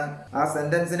ക്ലോസിലൂടെയാണ് ആ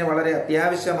സെന്റൻസിന് വളരെ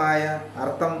അത്യാവശ്യമായ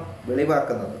അർത്ഥം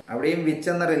വെളിവാക്കുന്നത്. അവിടെയും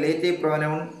വിച്ച് എന്ന റിലേറ്റീവ്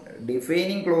പ്രോനൗൺ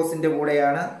ഡിഫൈനിങ് ക്ലോസിന്റെ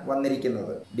കൂടെയാണ്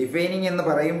വന്നിരിക്കുന്നത്. ഡിഫൈനിങ് എന്ന്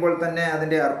പറയുമ്പോൾ തന്നെ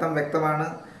അതിന്റെ അർത്ഥം വ്യക്തമാണ്.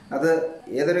 അത്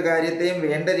ഏതൊരു കാര്യത്തെയും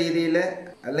വേണ്ട രീതിയിൽ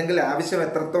അല്ലെങ്കിൽ ആവശ്യം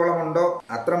എത്രത്തോളം ഉണ്ടോ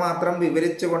അത്രമാത്രം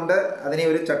വിവരിച്ചുകൊണ്ട് അതിനെ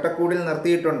ഒരു ചട്ടക്കൂടിൽ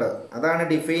നിർത്തിയിട്ടുണ്ട്. അതാണ്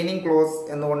ഡിഫൈനിങ് ക്ലോസ്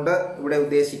എന്നുകൊണ്ട് ഇവിടെ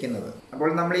ഉദ്ദേശിക്കുന്നത്. അപ്പോൾ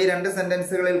നമ്മൾ ഈ രണ്ട്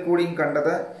സെന്റൻസുകളിൽ കൂടിയും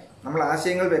കണ്ടത് നമ്മൾ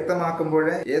ആശയങ്ങൾ വ്യക്തമാക്കുമ്പോൾ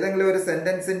ഏതെങ്കിലും ഒരു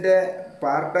സെന്റൻസിന്റെ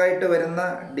പാർട്ടായിട്ട് വരുന്ന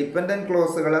ഡിപ്പെൻഡന്റ്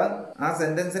ക്ലോസുകൾ ആ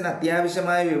സെന്റൻസിന്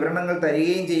അത്യാവശ്യമായ വിവരണങ്ങൾ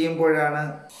തരികയും ചെയ്യുമ്പോഴാണ്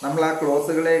നമ്മൾ ആ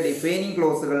ക്ലോസുകളെ ഡിഫൈനിങ്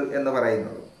ക്ലോസുകൾ എന്ന്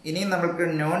പറയുന്നത്. ഇനി നമുക്ക്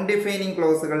നോൺ ഡിഫൈനിങ്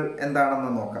ക്ലോസുകൾ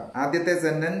എന്താണെന്ന് നോക്കാം. ആദ്യത്തെ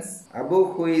sentence, Abu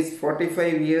who is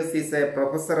 45 years is A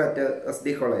professor at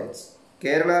SD college.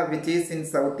 Kerala, which is in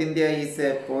South India, is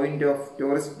a point of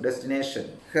tourist destination.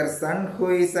 Her son, who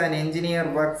is an engineer,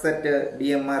 works at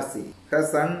DMRC. Her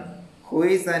son, who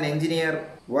is an engineer,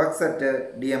 works at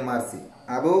DMRC.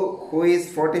 Abu, who is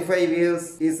 45 years,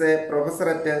 is a professor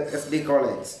at SD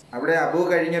College. അവിടെ അബു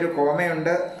കഴിഞ്ഞൊരു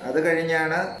കോമയുണ്ട്. അത്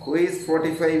കഴിഞ്ഞാണ് who is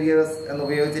 45 years എന്ന്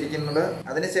ഉപയോഗിച്ചിരിക്കുന്നത്.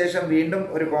 അതിനുശേഷം വീണ്ടും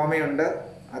ഒരു കോമയുണ്ട്.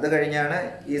 അത് കഴിഞ്ഞാണ്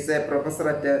is a professor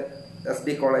at SD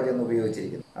college എന്ന്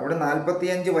ഉപയോഗിച്ചിരിക്കുന്നത്. അവിടെ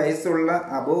 45 വയസ്സുള്ള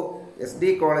അബു SD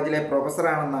കോളേജിലെ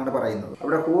പ്രൊഫസറാണെന്നാണ് പറയുന്നത്.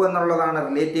 അവിടെ ഹു എന്നുള്ളതാണ്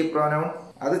റിലേറ്റീവ് പ്രോനൗൺ.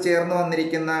 അത് ചേർന്ന്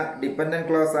വന്നിരിക്കുന്ന ഡിപ്പെൻഡന്റ്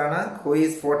ക്ലോസ് ആണ് ഹു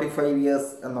ഈസ് 45 years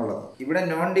എന്നുള്ളത്. ഇവിടെ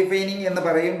നോൺ ഡിഫൈനിങ് എന്ന്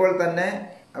പറയുമ്പോൾ തന്നെ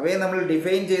അവയെ നമ്മൾ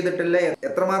ഡിഫൈൻ ചെയ്തിട്ടില്ല.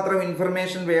 എത്രമാത്രം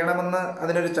ഇൻഫർമേഷൻ വേണമെന്ന്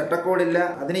അതിനൊരു ചട്ടക്കൂടില്ല,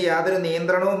 അതിന് യാതൊരു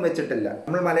നിയന്ത്രണവും വെച്ചിട്ടില്ല.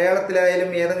 നമ്മൾ മലയാളത്തിലായാലും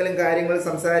ഏതെങ്കിലും കാര്യങ്ങൾ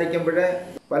സംസാരിക്കുമ്പോൾ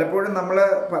പലപ്പോഴും നമ്മൾ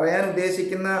പറയാൻ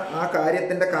ഉദ്ദേശിക്കുന്ന ആ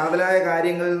കാര്യത്തിന്റെ കാതലായ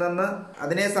കാര്യങ്ങളിൽ നിന്ന്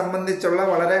അതിനെ സംബന്ധിച്ചുള്ള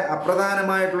വളരെ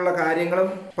അപ്രധാനമായിട്ടുള്ള കാര്യങ്ങളും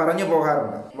പറഞ്ഞു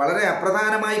പോകാറുണ്ട്. വളരെ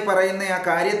അപ്രധാനമായി പറയുന്ന ആ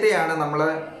കാര്യത്തെയാണ് നമ്മൾ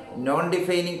നോൺ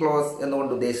ഡിഫൈനിങ് ക്ലോസ്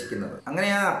എന്നുകൊണ്ട് ഉദ്ദേശിക്കുന്നത്.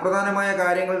 അങ്ങനെ ആ അപ്രധാനമായ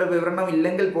കാര്യങ്ങളുടെ വിവരണം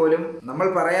ഇല്ലെങ്കിൽ പോലും നമ്മൾ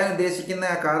പറയാൻ ഉദ്ദേശിക്കുന്ന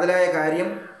ആ കാതലായ കാര്യം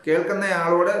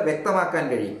കേൾക്കുന്നയാളോട് വ്യക്തമാക്കാൻ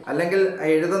കഴിയും, അല്ലെങ്കിൽ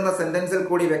എഴുതുന്ന സെന്റൻസിൽ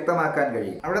കൂടി വ്യക്തമാക്കാൻ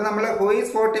കഴിയും. അവിടെ നമ്മൾ ഹു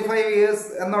ഈസ് 45 years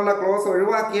എന്നുള്ള ക്ലോസ്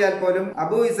ഒഴിവാക്കിയാൽ പോലും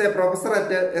Abu is A professor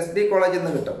at SD college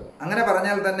എന്ന് കിട്ടും. അങ്ങനെ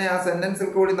പറഞ്ഞാൽ തന്നെ ആ സെന്റൻസിൽ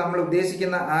കൂടി നമ്മൾ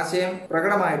ഉദ്ദേശിക്കുന്ന ആശയം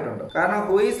പ്രകടമായിട്ടുണ്ട്. കാരണം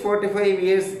ഹു ഈസ് 45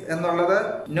 years എന്നുള്ളത്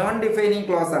നോൺ ഡിഫൈനിങ്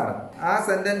ക്ലോസ് ആണ്. ആ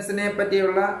സെന്റൻസിനെ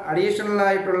പറ്റിയുള്ള അഡീഷണൽ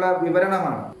ആയിട്ടുള്ള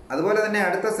വിവരണമാണ്. അതുപോലെ തന്നെ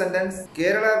അടുത്ത sentence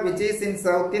Kerala which is in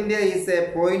south India is A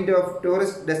point of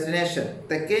tourist destination.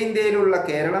 തെക്കേ ഇന്ത്യയിലുള്ള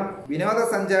കേരളം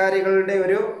വിനോദസഞ്ചാരികളുടെ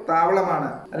ഒരു താവളമാണ്,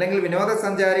 അല്ലെങ്കിൽ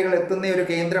വിനോദസഞ്ചാരികൾ എത്തുന്ന ഒരു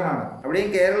കേന്ദ്രമാണ്.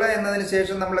 അവിടെയും കേരള എന്നതിന്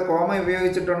ശേഷം നമ്മൾ കോമ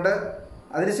ഉപയോഗിച്ചിട്ടുണ്ട്.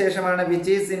 അതിനുശേഷമാണ്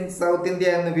which is in south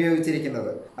India എന്ന്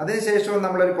ഉപയോഗിച്ചിരിക്കുന്നത്. അതിനുശേഷവും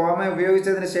നമ്മളൊരു കോമ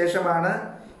ഉപയോഗിച്ചതിന് ശേഷമാണ്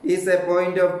is A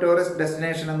point of tourist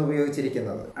destination എന്ന്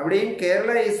ഉപയോഗിച്ചിരിക്കുന്നത്. അവിടെയും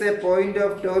Kerala is A point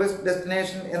of tourist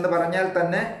destination എന്ന് പറഞ്ഞാൽ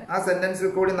തന്നെ ആ സെന്റൻസിൽ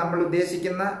കൂടി നമ്മൾ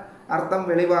ഉദ്ദേശിക്കുന്ന അർത്ഥം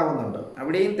വെളിവാകുന്നുണ്ട്.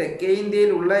 അവിടെയും തെക്കേ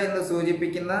ഇന്ത്യയിൽ ഉള്ള എന്ന്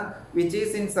സൂചിപ്പിക്കുന്ന which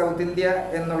is in south India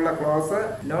എന്നുള്ള ക്ലോസ്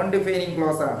നോൺ ഡിഫൈനിങ്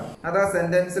ക്ലോസ് ആണ്. അത് ആ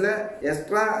സെന്റൻസിൽ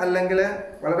എക്സ്ട്രാ അല്ലെങ്കിൽ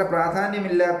വളരെ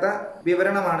പ്രാധാന്യമില്ലാത്ത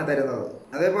വിവരണമാണ് തരുന്നത്.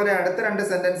 അതേപോലെ അടുത്ത രണ്ട്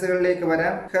സെന്റൻസുകളിലേക്ക്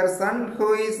വരാം. Her sun who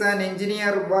is an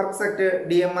engineer works at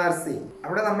DMRC.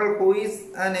 അവിടെ നമ്മൾ ഹു ഈസ്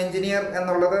ആൻ എഞ്ചിനീയർ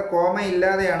എന്നുള്ളത് കോമ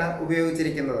ഇല്ലാതെയാണ്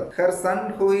ഉപയോഗിച്ചിരിക്കുന്നത്. Her sun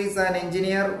who is an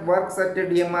engineer works at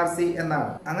DMRC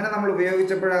എന്നാണ്. അങ്ങനെ നമ്മൾ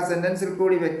ഉപയോഗിച്ചപ്പോൾ ആ സെന്റൻസിൽ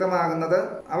കൂടി വ്യക്തമാകുന്നത്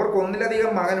അവർക്ക്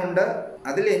ഒന്നിലധികം മകനുണ്ട്.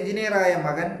 അതിൽ എഞ്ചിനീയറായ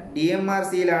മകൻ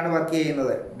DMRCയിലാണ് വർക്ക്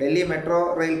ചെയ്യുന്നത്, ഡൽഹി മെട്രോ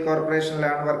റെയിൽ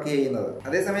കോർപ്പറേഷനിലാണ് വർക്ക് ചെയ്യുന്നത്.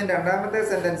 അതേസമയം രണ്ടാമത്തെ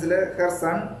സെന്റൻസിൽ her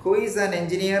sun who is an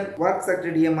engineer works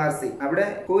at DMRC. അവിടെ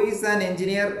ഹു ഈസ് ആൻ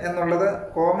എഞ്ചിനീയർ എന്നുള്ളത്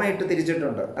കോമ ഇട്ട്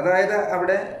തിരിച്ചിട്ടുണ്ട്. അതായത്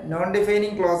അവിടെ നോൺ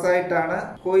ഡിഫൈനിങ് ക്ലോസ് ആയിട്ടാണ്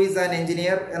ഹു ഈസ് ആൻ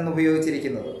എഞ്ചിനീയർ എന്ന്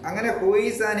ഉപയോഗിച്ചിരിക്കുന്നത്. അങ്ങനെ ഹു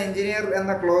ഈസ് ആൻ എഞ്ചിനീയർ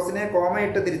എന്ന ക്ലോസിനെ കോമ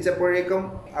ഇട്ട് തിരിച്ചപ്പോഴേക്കും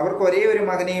അവർക്ക് ഒരേ ഒരു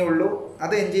മകനേ ഉള്ളൂ,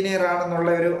 അത് എഞ്ചിനീയർ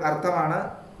ആണെന്നുള്ള ഒരു അർത്ഥമാണ്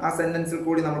ആ സെന്റൻസിൽ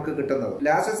കൂടി നമുക്ക് കിട്ടുന്നത്.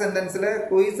 Last സെന്റൻസിൽ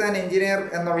who is an engineer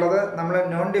എന്നുള്ളത് നമ്മൾ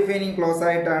നോൺ ഡിഫൈനിങ് ക്ലോസ്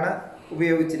ആയിട്ടാണ്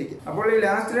ഉപയോഗിച്ചിരിക്കുന്നത്. അപ്പോൾ ഈ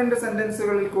ലാസ്റ്റ് രണ്ട്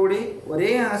സെന്റൻസുകളിൽ കൂടി ഒരേ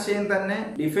ആശയം തന്നെ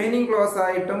ഡിഫൈനിങ് ക്ലോസ്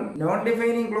ആയിട്ടും നോൺ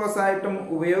ഡിഫൈനിങ് ക്ലോസ് ആയിട്ടും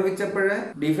ഉപയോഗിച്ചപ്പോൾ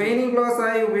ഡിഫൈനിങ് ക്ലോസ്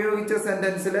ആയി ഉപയോഗിച്ച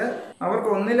സെന്റൻസിൽ അവർക്ക്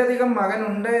ഒന്നിലധികം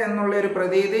മകനുണ്ട് എന്നുള്ള ഒരു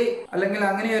പ്രതീതി അല്ലെങ്കിൽ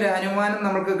അങ്ങനെ ഒരു അനുമാനം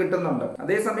നമുക്ക് കിട്ടുന്നുണ്ട്.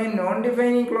 അതേസമയം നോൺ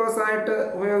ഡിഫൈനിങ് ക്ലോസ് ആയിട്ട്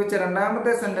ഉപയോഗിച്ച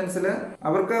രണ്ടാമത്തെ സെന്റൻസിൽ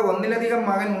അവർക്ക് ഒന്നിലധികം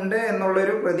മകൻ ഉണ്ട്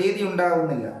എന്നുള്ളൊരു പ്രതീതി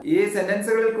ഉണ്ടാകുന്നില്ല. ഈ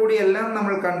സെന്റൻസുകളിൽ കൂടി എല്ലാം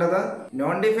നമ്മൾ കണ്ടത്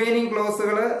നോൺ ഡിഫൈനിങ്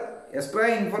ക്ലോസുകൾ എക്സ്ട്രാ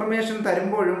ഇൻഫർമേഷൻ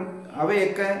തരുമ്പോഴും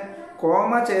അവയൊക്കെ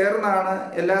കോമ ചേർന്നാണ്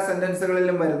എല്ലാ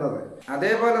സെന്റൻസുകളിലും വരുന്നത്.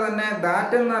 അതേപോലെ തന്നെ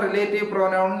ദാറ്റ് എന്ന റിലേറ്റീവ്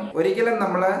പ്രോനൗൺ ഒരിക്കലും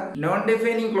നമ്മൾ നോൺ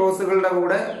ഡിഫൈനിങ് ക്ലോസുകളുടെ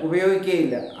കൂടെ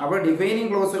ഉപയോഗിക്കുകയില്ല. അവ ഡിഫൈനിങ്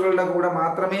ക്ലോസുകളുടെ കൂടെ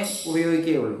മാത്രമേ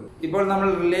ഉപയോഗിക്കുകയുള്ളൂ. ഇപ്പോൾ നമ്മൾ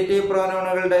റിലേറ്റീവ്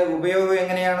പ്രോനൗണുകളുടെ ഉപയോഗം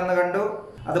എങ്ങനെയാണെന്ന് കണ്ടു.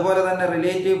 അതുപോലെ തന്നെ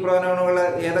റിലേറ്റീവ് പ്രോനൗണുകൾ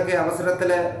ഏതൊക്കെ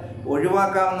അവസരത്തിൽ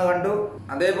ഒഴിവാക്കാമെന്ന് കണ്ടു.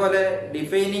 അതേപോലെ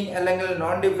ഡിഫൈനിങ് അല്ലെങ്കിൽ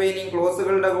നോൺ ഡിഫൈനിങ്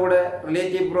ക്ലോസുകളുടെ കൂടെ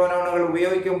റിലേറ്റീവ് പ്രോനൗണുകൾ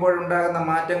ഉപയോഗിക്കുമ്പോഴുണ്ടാകുന്ന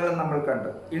മാറ്റങ്ങളും നമ്മൾ കണ്ടു.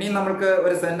 ഇനി നമുക്ക്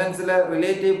ഒരു സെന്റൻസിൽ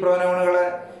റിലേറ്റീവ് പ്രോനൗണുകൾ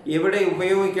എവിടെ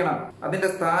ഉപയോഗിക്കണം, അതിന്റെ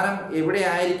സ്ഥാനം എവിടെ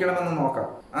ആയിരിക്കണമെന്ന് നോക്കാം.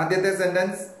 ആദ്യത്തെ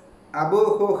sentence Abu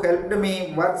who helped me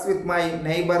works with my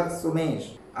neighbour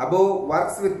Sumesh. Abu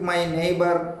works with my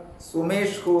neighbour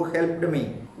Sumesh who helped me.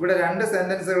 ഇവിടെ രണ്ട്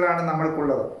സെന്റൻസുകളാണ്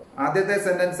നമ്മൾക്കുള്ളത്. ആദ്യത്തെ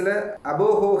സെന്റൻസിൽ Abu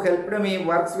who helped me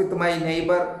works with my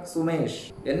neighbour Sumesh.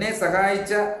 എന്നെ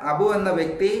സഹായിച്ച അബു എന്ന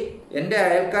വ്യക്തി എന്റെ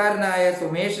അയൽക്കാരനായ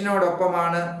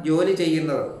സുമേഷിനോടൊപ്പമാണ് ജോലി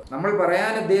ചെയ്യുന്നത്. നമ്മൾ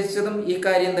പറയാൻ ഉദ്ദേശിച്ചതും ഈ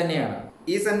കാര്യം തന്നെയാണ്.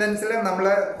 ഈ സെന്റൻസിൽ നമ്മൾ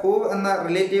ഹു എന്ന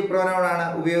റിലേറ്റീവ് പ്രോനൗൺ ആണ്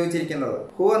ഉപയോഗിച്ചിരിക്കുന്നത്.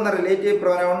 ഹു എന്ന റിലേറ്റീവ്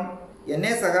പ്രോനൗൺ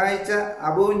എന്നെ സഹായിച്ച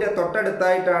അബുവിന്റെ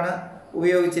തൊട്ടടുത്തായിട്ടാണ്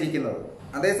ഉപയോഗിച്ചിരിക്കുന്നത്.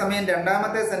 അതേസമയം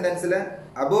രണ്ടാമത്തെ സെന്റൻസിൽ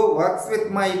Abu works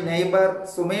with my neighbour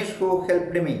Sumesh who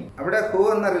helped me. അവിടെ ഹു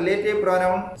എന്ന റിലേറ്റീവ്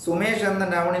പ്രോനൗൺ സുമേഷ് എന്ന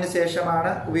നൗണിന്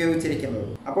ശേഷമാണ് ഉപയോഗിച്ചിരിക്കുന്നത്.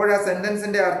 അപ്പോൾ ആ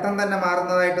സെന്റൻസിന്റെ അർത്ഥം തന്നെ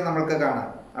മാറുന്നതായിട്ട് നമുക്ക് കാണാം.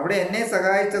 അവിടെ എന്നെ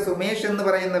സഹായിച്ച സുമേഷ് എന്ന്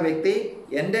പറയുന്ന വ്യക്തി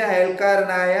എന്റെ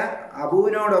അയൽക്കാരനായ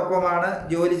അബുവിനോടൊപ്പമാണ്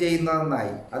ജോലി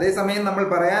ചെയ്യുന്നതെന്നായി. അതേസമയം നമ്മൾ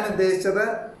പറയാൻ ഉദ്ദേശിച്ചത്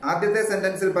ആദ്യത്തെ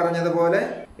സെന്റൻസിൽ പറഞ്ഞതുപോലെ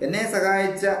എന്നെ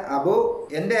സഹായിച്ച അബു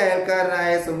എന്റെ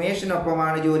അയൽക്കാരനായ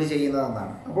സുമേഷിനൊപ്പമാണ് ജോലി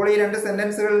ചെയ്യുന്നതെന്നാണ്. അപ്പോൾ ഈ രണ്ട്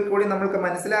സെന്റൻസുകളിൽ കൂടി നമുക്ക്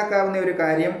മനസ്സിലാക്കാവുന്ന ഒരു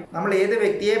കാര്യം, നമ്മൾ ഏത്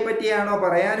വ്യക്തിയെ പറ്റിയാണോ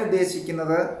പറയാൻ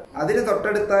ഉദ്ദേശിക്കുന്നത് അതിന്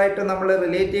തൊട്ടടുത്തായിട്ട് നമ്മൾ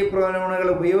റിലേറ്റീവ് പ്രോനൗണുകൾ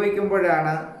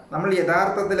ഉപയോഗിക്കുമ്പോഴാണ് നമ്മൾ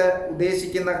യഥാർത്ഥത്തിൽ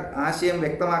ഉദ്ദേശിക്കുന്ന ആശയം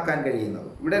വ്യക്തമാക്കാൻ കഴിയുന്നത്.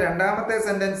 ഇവിടെ രണ്ടാമത്തെ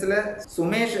സെന്റൻസിൽ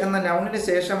സുമേഷ് എന്ന നൗണിന്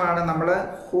ശേഷമാണ് നമ്മൾ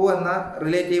ഹു എന്ന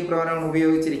റിലേറ്റീവ് പ്രോനൗൺ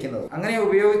ഉപയോഗിച്ചിരിക്കുന്നത്. അങ്ങനെ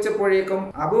ഉപയോഗിച്ചപ്പോഴേക്കും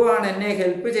അബു ആണ് എന്നെ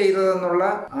ഹെൽപ്പ് ചെയ്തതെന്നുള്ള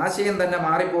ആശയം തന്നെ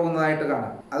മാറിപ്പോകുന്നതായിട്ട്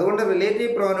കാണാം. അതുകൊണ്ട്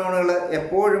റിലേറ്റീവ് പ്രോനൗണുകൾ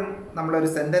എപ്പോഴും നമ്മളൊരു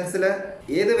സെന്റൻസിൽ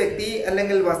ഏത് വ്യക്തി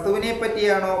അല്ലെങ്കിൽ വസ്തുവിനെ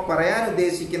പറ്റിയാണോ പറയാൻ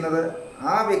ഉദ്ദേശിക്കുന്നത്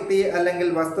ആ വ്യക്തി അല്ലെങ്കിൽ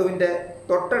വസ്തുവിന്റെ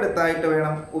തൊട്ടടുത്തായിട്ട്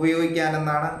വേണം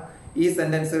ഉപയോഗിക്കാനെന്നാണ് ഈ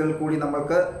സെന്റൻസുകൾ കൂടി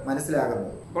നമുക്ക്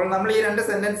മനസ്സിലാകുന്നത്. അപ്പോൾ നമ്മൾ ഈ രണ്ട്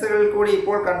സെന്റൻസുകളിൽ കൂടി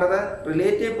ഇപ്പോൾ കണ്ടത്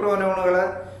റിലേറ്റീവ് പ്രോനൗണുകൾ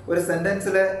ഒരു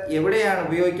സെന്റൻസിൽ എവിടെയാണ്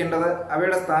ഉപയോഗിക്കേണ്ടത്,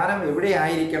 അവയുടെ സ്ഥാനം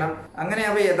എവിടെയായിരിക്കണം, അങ്ങനെ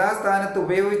അവ യഥാസ്ഥാനത്ത്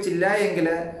ഉപയോഗിച്ചില്ല എങ്കിൽ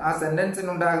ആ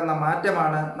സെന്റൻസിനുണ്ടാകുന്ന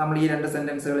മാറ്റമാണ് നമ്മൾ ഈ രണ്ട്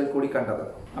സെന്റൻസുകളിൽ കൂടി കണ്ടത്.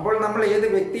 അപ്പോൾ നമ്മൾ ഏത്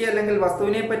വ്യക്തി അല്ലെങ്കിൽ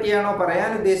വസ്തുവിനെ പറ്റിയാണോ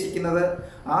പറയാൻ ഉദ്ദേശിക്കുന്നത്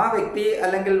ആ വ്യക്തി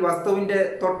അല്ലെങ്കിൽ വസ്തുവിന്റെ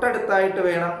തൊട്ടടുത്തായിട്ട്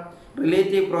വേണം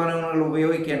റിലേറ്റീവ് പ്രോനൗണുകൾ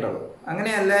ഉപയോഗിക്കേണ്ടത്.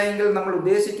 അങ്ങനെയല്ല എങ്കിൽ നമ്മൾ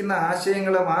ഉദ്ദേശിക്കുന്ന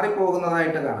ആശയങ്ങൾ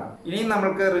മാറിപ്പോകുന്നതായിട്ട് കാണാം. ഇനി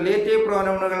നമ്മൾക്ക് റിലേറ്റീവ്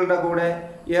പ്രോനൗണുകളുടെ കൂടെ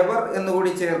എവർ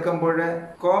എന്നുകൂടി ചേർക്കുമ്പോൾ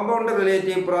compound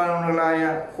relative പ്രോനൗണുകളായ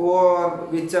Hoover,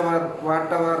 whichever,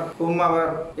 whatever, ഹുമവർ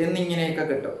എന്നിങ്ങനെയൊക്കെ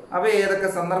കിട്ടും. അവ ഏതൊക്കെ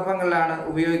സന്ദർഭങ്ങളിലാണ്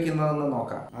ഉപയോഗിക്കുന്നതെന്ന്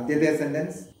നോക്കാം. ആദ്യത്തെ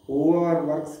sentence, whoever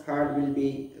works hard will be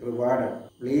rewarded.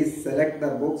 Please select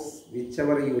the books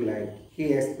whichever you like. He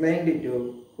explained it to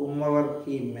whomever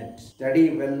he met. Study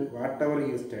well whatever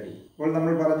you study. അപ്പോൾ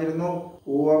നമ്മൾ പറഞ്ഞിരുന്നു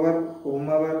whoever,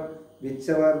 whomever,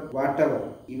 whichever, whatever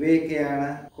ഇവയൊക്കെയാണ്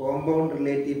കോമ്പൗണ്ട്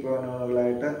റിലേറ്റീവ്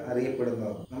പ്രോനൗണുകളായിട്ട്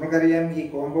അറിയപ്പെടുന്നത്. നമുക്കറിയാം ഈ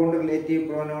compound relative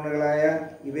പ്രോനൗണുകളായ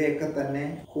ഇവയൊക്കെ തന്നെ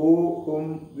who, hmm,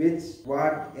 which,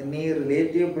 what എന്നീ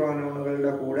റിലേറ്റീവ്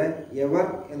പ്രോനൗണുകളുടെ കൂടെ എവർ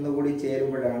എന്നുകൂടി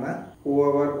ചേരുമ്പോഴാണ്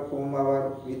ഹൂവർ, ഹുമവർ,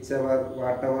 വിച്ചവർ,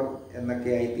 വാട്ടവർ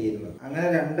എന്നൊക്കെ ആയി തീരുന്നത്. അങ്ങനെ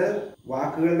രണ്ട്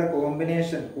വാക്കുകളുടെ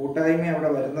കോമ്പിനേഷൻ കൂട്ടായ്മ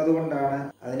അവിടെ വരുന്നത് കൊണ്ടാണ്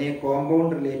അതിനെ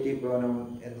കോമ്പൗണ്ട് റിലേറ്റീവ് പ്രോനൗൺ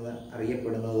എന്ന്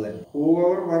അറിയപ്പെടുന്നത് തന്നെ.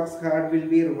 Hoover works hard will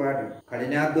be rewarded.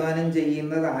 കഠിനാധ്വാനം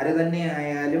ചെയ്യുന്നത് ആര് തന്നെ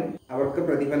ആയാലും അവർക്ക്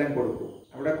പ്രതിഫലം കൊടുക്കും.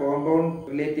 അവിടെ കോമ്പൗണ്ട്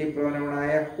റിലേറ്റീവ്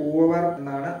പ്രോനൗണായ ഹൂവർ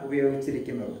എന്നാണ്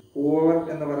ഉപയോഗിച്ചിരിക്കുന്നത്. ഹൂവർ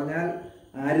എന്ന് പറഞ്ഞാൽ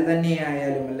ആര്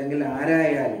തന്നെയായാലും അല്ലെങ്കിൽ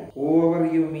ആരായാലും. ഹൂവർ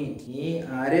യു മീറ്റ്, നീ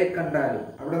ആരെ കണ്ടാലും.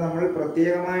 അവിടെ നമ്മൾ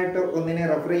പ്രത്യേകമായിട്ട് ഒന്നിനെ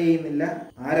റെഫർ ചെയ്യുന്നില്ല,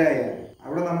 ആരായാലും.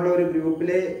 അവിടെ നമ്മൾ ഒരു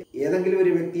ഗ്രൂപ്പിലെ ഏതെങ്കിലും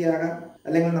ഒരു വ്യക്തിയാകാം,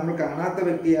 അല്ലെങ്കിൽ നമ്മൾ കാണാത്ത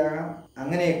വ്യക്തിയാകാം.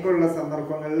 അങ്ങനെയൊക്കെ ഉള്ള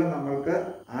സന്ദർഭങ്ങളിൽ നമ്മൾക്ക്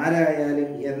ആരായാലും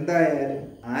എന്തായാലും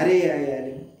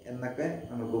ആരെയായാലും എന്നൊക്കെ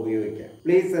നമുക്ക് ഉപയോഗിക്കാം.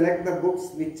 Please select the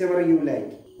books which ever you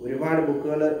like. ഒരുപാട്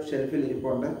ബുക്കുകൾ ഷെൽഫിൽ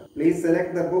ഇരിപ്പുണ്ട്. Please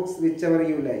select the books which ever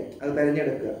you like. അത്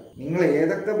തിരഞ്ഞെടുക്കുക. നിങ്ങൾ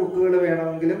ഏതൊക്കെ ബുക്കുകൾ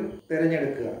വേണമെങ്കിലും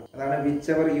തിരഞ്ഞെടുക്കുക. അതാണ്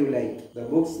which ever you like, the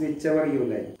books which ever you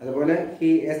like. അതുപോലെ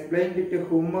he explained it to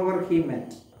ഹുമെവർ he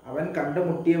met. അവൻ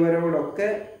കണ്ടുമുട്ടിയവരോടൊക്കെ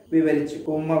വിവരിച്ചു.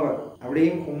 ഹുമവർ,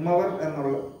 അവിടെയും ഹുമവർ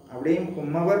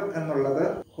എന്നുള്ളത്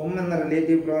ഹും എന്ന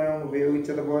റിലേറ്റീവ് പ്രോനൗൺ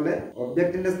ഉപയോഗിച്ചതുപോലെ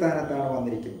ഒബ്ജക്റ്റിന്റെ സ്ഥാനത്താണ്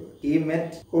വന്നിരിക്കുന്നത്. He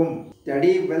met hmm.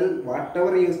 Study well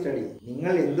whatever you study.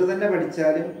 നിങ്ങൾ എന്ത് തന്നെ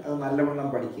പഠിച്ചാലും അത് നല്ലവണ്ണം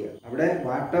പഠിക്കുക. അവിടെ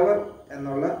വാട്ടെവർ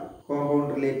എന്നുള്ള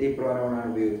കോമ്പൗണ്ട് റിലേറ്റീവ് പ്രോനൗൺ ആണ്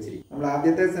ഉപയോഗിച്ചിരിക്കുന്നത്. നമ്മൾ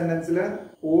ആദ്യത്തെ സെന്റൻസിൽ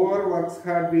Hoover works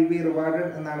hard will be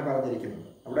rewarded എന്നാണ് പറഞ്ഞിരിക്കുന്നത്.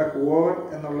 അവിടെ ഹൂവർ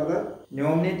എന്നുള്ളത്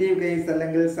നോമിനേറ്റീവ് കേസ്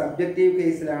അല്ലെങ്കിൽ സബ്ജക്റ്റീവ്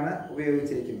കേസിലാണ്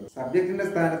ഉപയോഗിച്ചിരിക്കുന്നത്. സബ്ജക്റ്റിന്റെ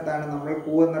സ്ഥാനത്താണ് നമ്മൾ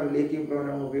ഹൂ എന്ന റിലേറ്റീവ്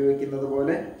പ്രോനൗൺ ഉപയോഗിക്കുന്നത്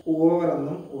പോലെ ഹൂവർ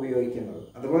എന്നും ഉപയോഗിക്കുന്നത്.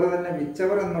 അതുപോലെ തന്നെ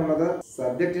വിച്ചവർ എന്നുള്ളത്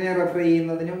സബ്ജക്റ്റിനെ റെഫർ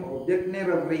ചെയ്യുന്നതിനും ഒബ്ജക്റ്റിനെ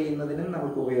റെഫർ ചെയ്യുന്നതിനും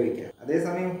നമുക്ക് ഉപയോഗിക്കാം.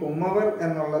 അതേസമയം ഹുമവർ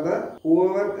എന്നുള്ളത്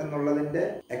ഹൂവർ എന്നുള്ളതിന്റെ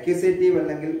അക്യൂസേറ്റീവ്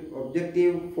അല്ലെങ്കിൽ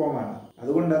ഒബ്ജക്റ്റീവ് ഫോം ആണ്.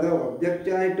 അതുകൊണ്ട് അത് ഒബ്ജക്റ്റ്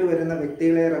ആയിട്ട് വരുന്ന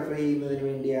വ്യക്തികളെ റെഫർ ചെയ്യുന്നതിന്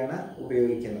വേണ്ടിയാണ്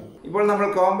ഉപയോഗിക്കുന്നത്. ഇപ്പോൾ നമ്മൾ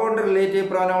കോമ്പൗണ്ട് റിലേറ്റീവ്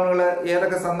പ്രോനൗണുകൾ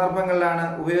ഏതൊക്കെ സന്ദർഭങ്ങളിലാണ്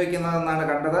ഉപയോഗിക്കുന്നതെന്നാണ്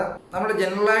കണ്ടത്. നമ്മൾ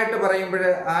ജനറലായിട്ട് പറയുമ്പോൾ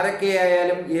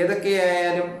ആരൊക്കെയായാലും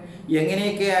ഏതൊക്കെയായാലും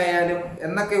എങ്ങനെയൊക്കെ ആയാലും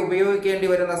എന്നൊക്കെ ഉപയോഗിക്കേണ്ടി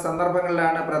വരുന്ന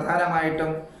സന്ദർഭങ്ങളിലാണ്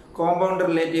പ്രധാനമായിട്ടും കോമ്പൗണ്ട്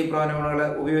റിലേറ്റീവ് പ്രോനൗണുകൾ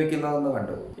ഉപയോഗിക്കുന്നതെന്ന്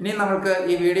കണ്ടു. ഇനി നമുക്ക്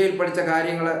ഈ വീഡിയോയിൽ പഠിച്ച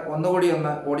കാര്യങ്ങൾ ഒന്നുകൂടി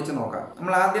ഒന്ന് ഓടിച്ചു നോക്കാം.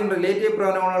 നമ്മൾ ആദ്യം റിലേറ്റീവ്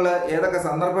പ്രോനൗണുകൾ ഏതൊക്കെ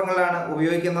സന്ദർഭങ്ങളിലാണ്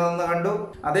ഉപയോഗിക്കുന്നതെന്ന് കണ്ടു.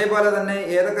 അതേപോലെ തന്നെ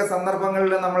ഏതൊക്കെ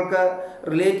സന്ദർഭങ്ങളിൽ നമ്മൾക്ക്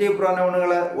റിലേറ്റീവ്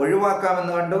പ്രോനൗണുകൾ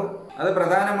ഒഴിവാക്കാമെന്ന് കണ്ടു. അത്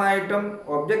പ്രധാനമായിട്ടും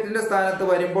ഒബ്ജക്റ്റിന്റെ സ്ഥാനത്ത്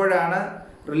വരുമ്പോഴാണ്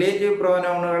റിലേറ്റീവ്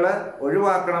പ്രോനൗണുകൾ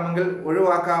ഒഴിവാക്കണമെങ്കിൽ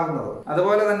ഒഴിവാക്കാവുന്നത്.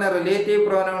 അതുപോലെ തന്നെ റിലേറ്റീവ്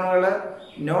പ്രോനൗണുകൾ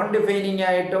നോൺ ഡിഫൈനിങ്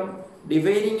ആയിട്ടും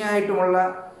ഡിഫൈനിങ് ആയിട്ടുമുള്ള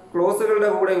ക്ലോസുകളുടെ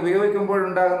കൂടെ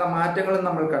ഉപയോഗിക്കുമ്പോഴുണ്ടാകുന്ന മാറ്റങ്ങളും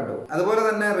നമ്മൾ കണ്ടു. അതുപോലെ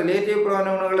തന്നെ റിലേറ്റീവ്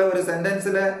പ്രോനൗണുകൾ ഒരു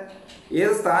സെന്റൻസിൽ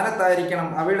ഏത് സ്ഥാനത്തായിരിക്കണം,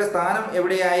 അവയുടെ സ്ഥാനം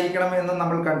എവിടെയായിരിക്കണം എന്നും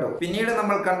നമ്മൾ കണ്ടു. പിന്നീട്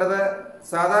നമ്മൾ കണ്ടത്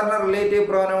സാധാരണ റിലേറ്റീവ്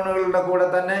പ്രോനൗണുകളുടെ കൂടെ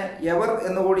തന്നെ എവർ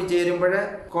എന്നുകൂടി ചേരുമ്പോൾ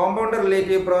compound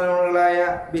relative പ്രോനൗണുകളായ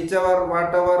whichever,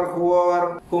 whatever, Hoover,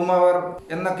 ഹുമവർ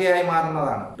എന്നൊക്കെയായി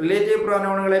മാറുന്നതാണ്. റിലേറ്റീവ്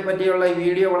പ്രോനൗണുകളെ പറ്റിയുള്ള ഈ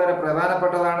വീഡിയോ വളരെ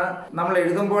പ്രധാനപ്പെട്ടതാണ്. നമ്മൾ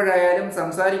എഴുതുമ്പോഴായാലും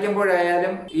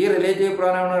സംസാരിക്കുമ്പോഴായാലും ഈ റിലേറ്റീവ്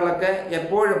പ്രോനൗണുകളൊക്കെ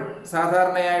എപ്പോഴും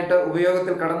സാധാരണയായിട്ട്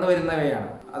ഉപയോഗത്തിൽ കടന്നു വരുന്നവയാണ്.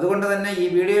 അതുകൊണ്ട് തന്നെ ഈ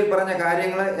വീഡിയോയിൽ പറഞ്ഞ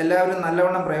കാര്യങ്ങൾ എല്ലാവരും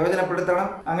നല്ലവണ്ണം പ്രയോജനപ്പെടുത്തണം.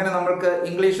 അങ്ങനെ നമ്മൾക്ക്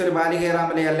ഇംഗ്ലീഷ് ഒരു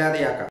ബാലികേറാമലെ അല്ലാതെയാക്കാം.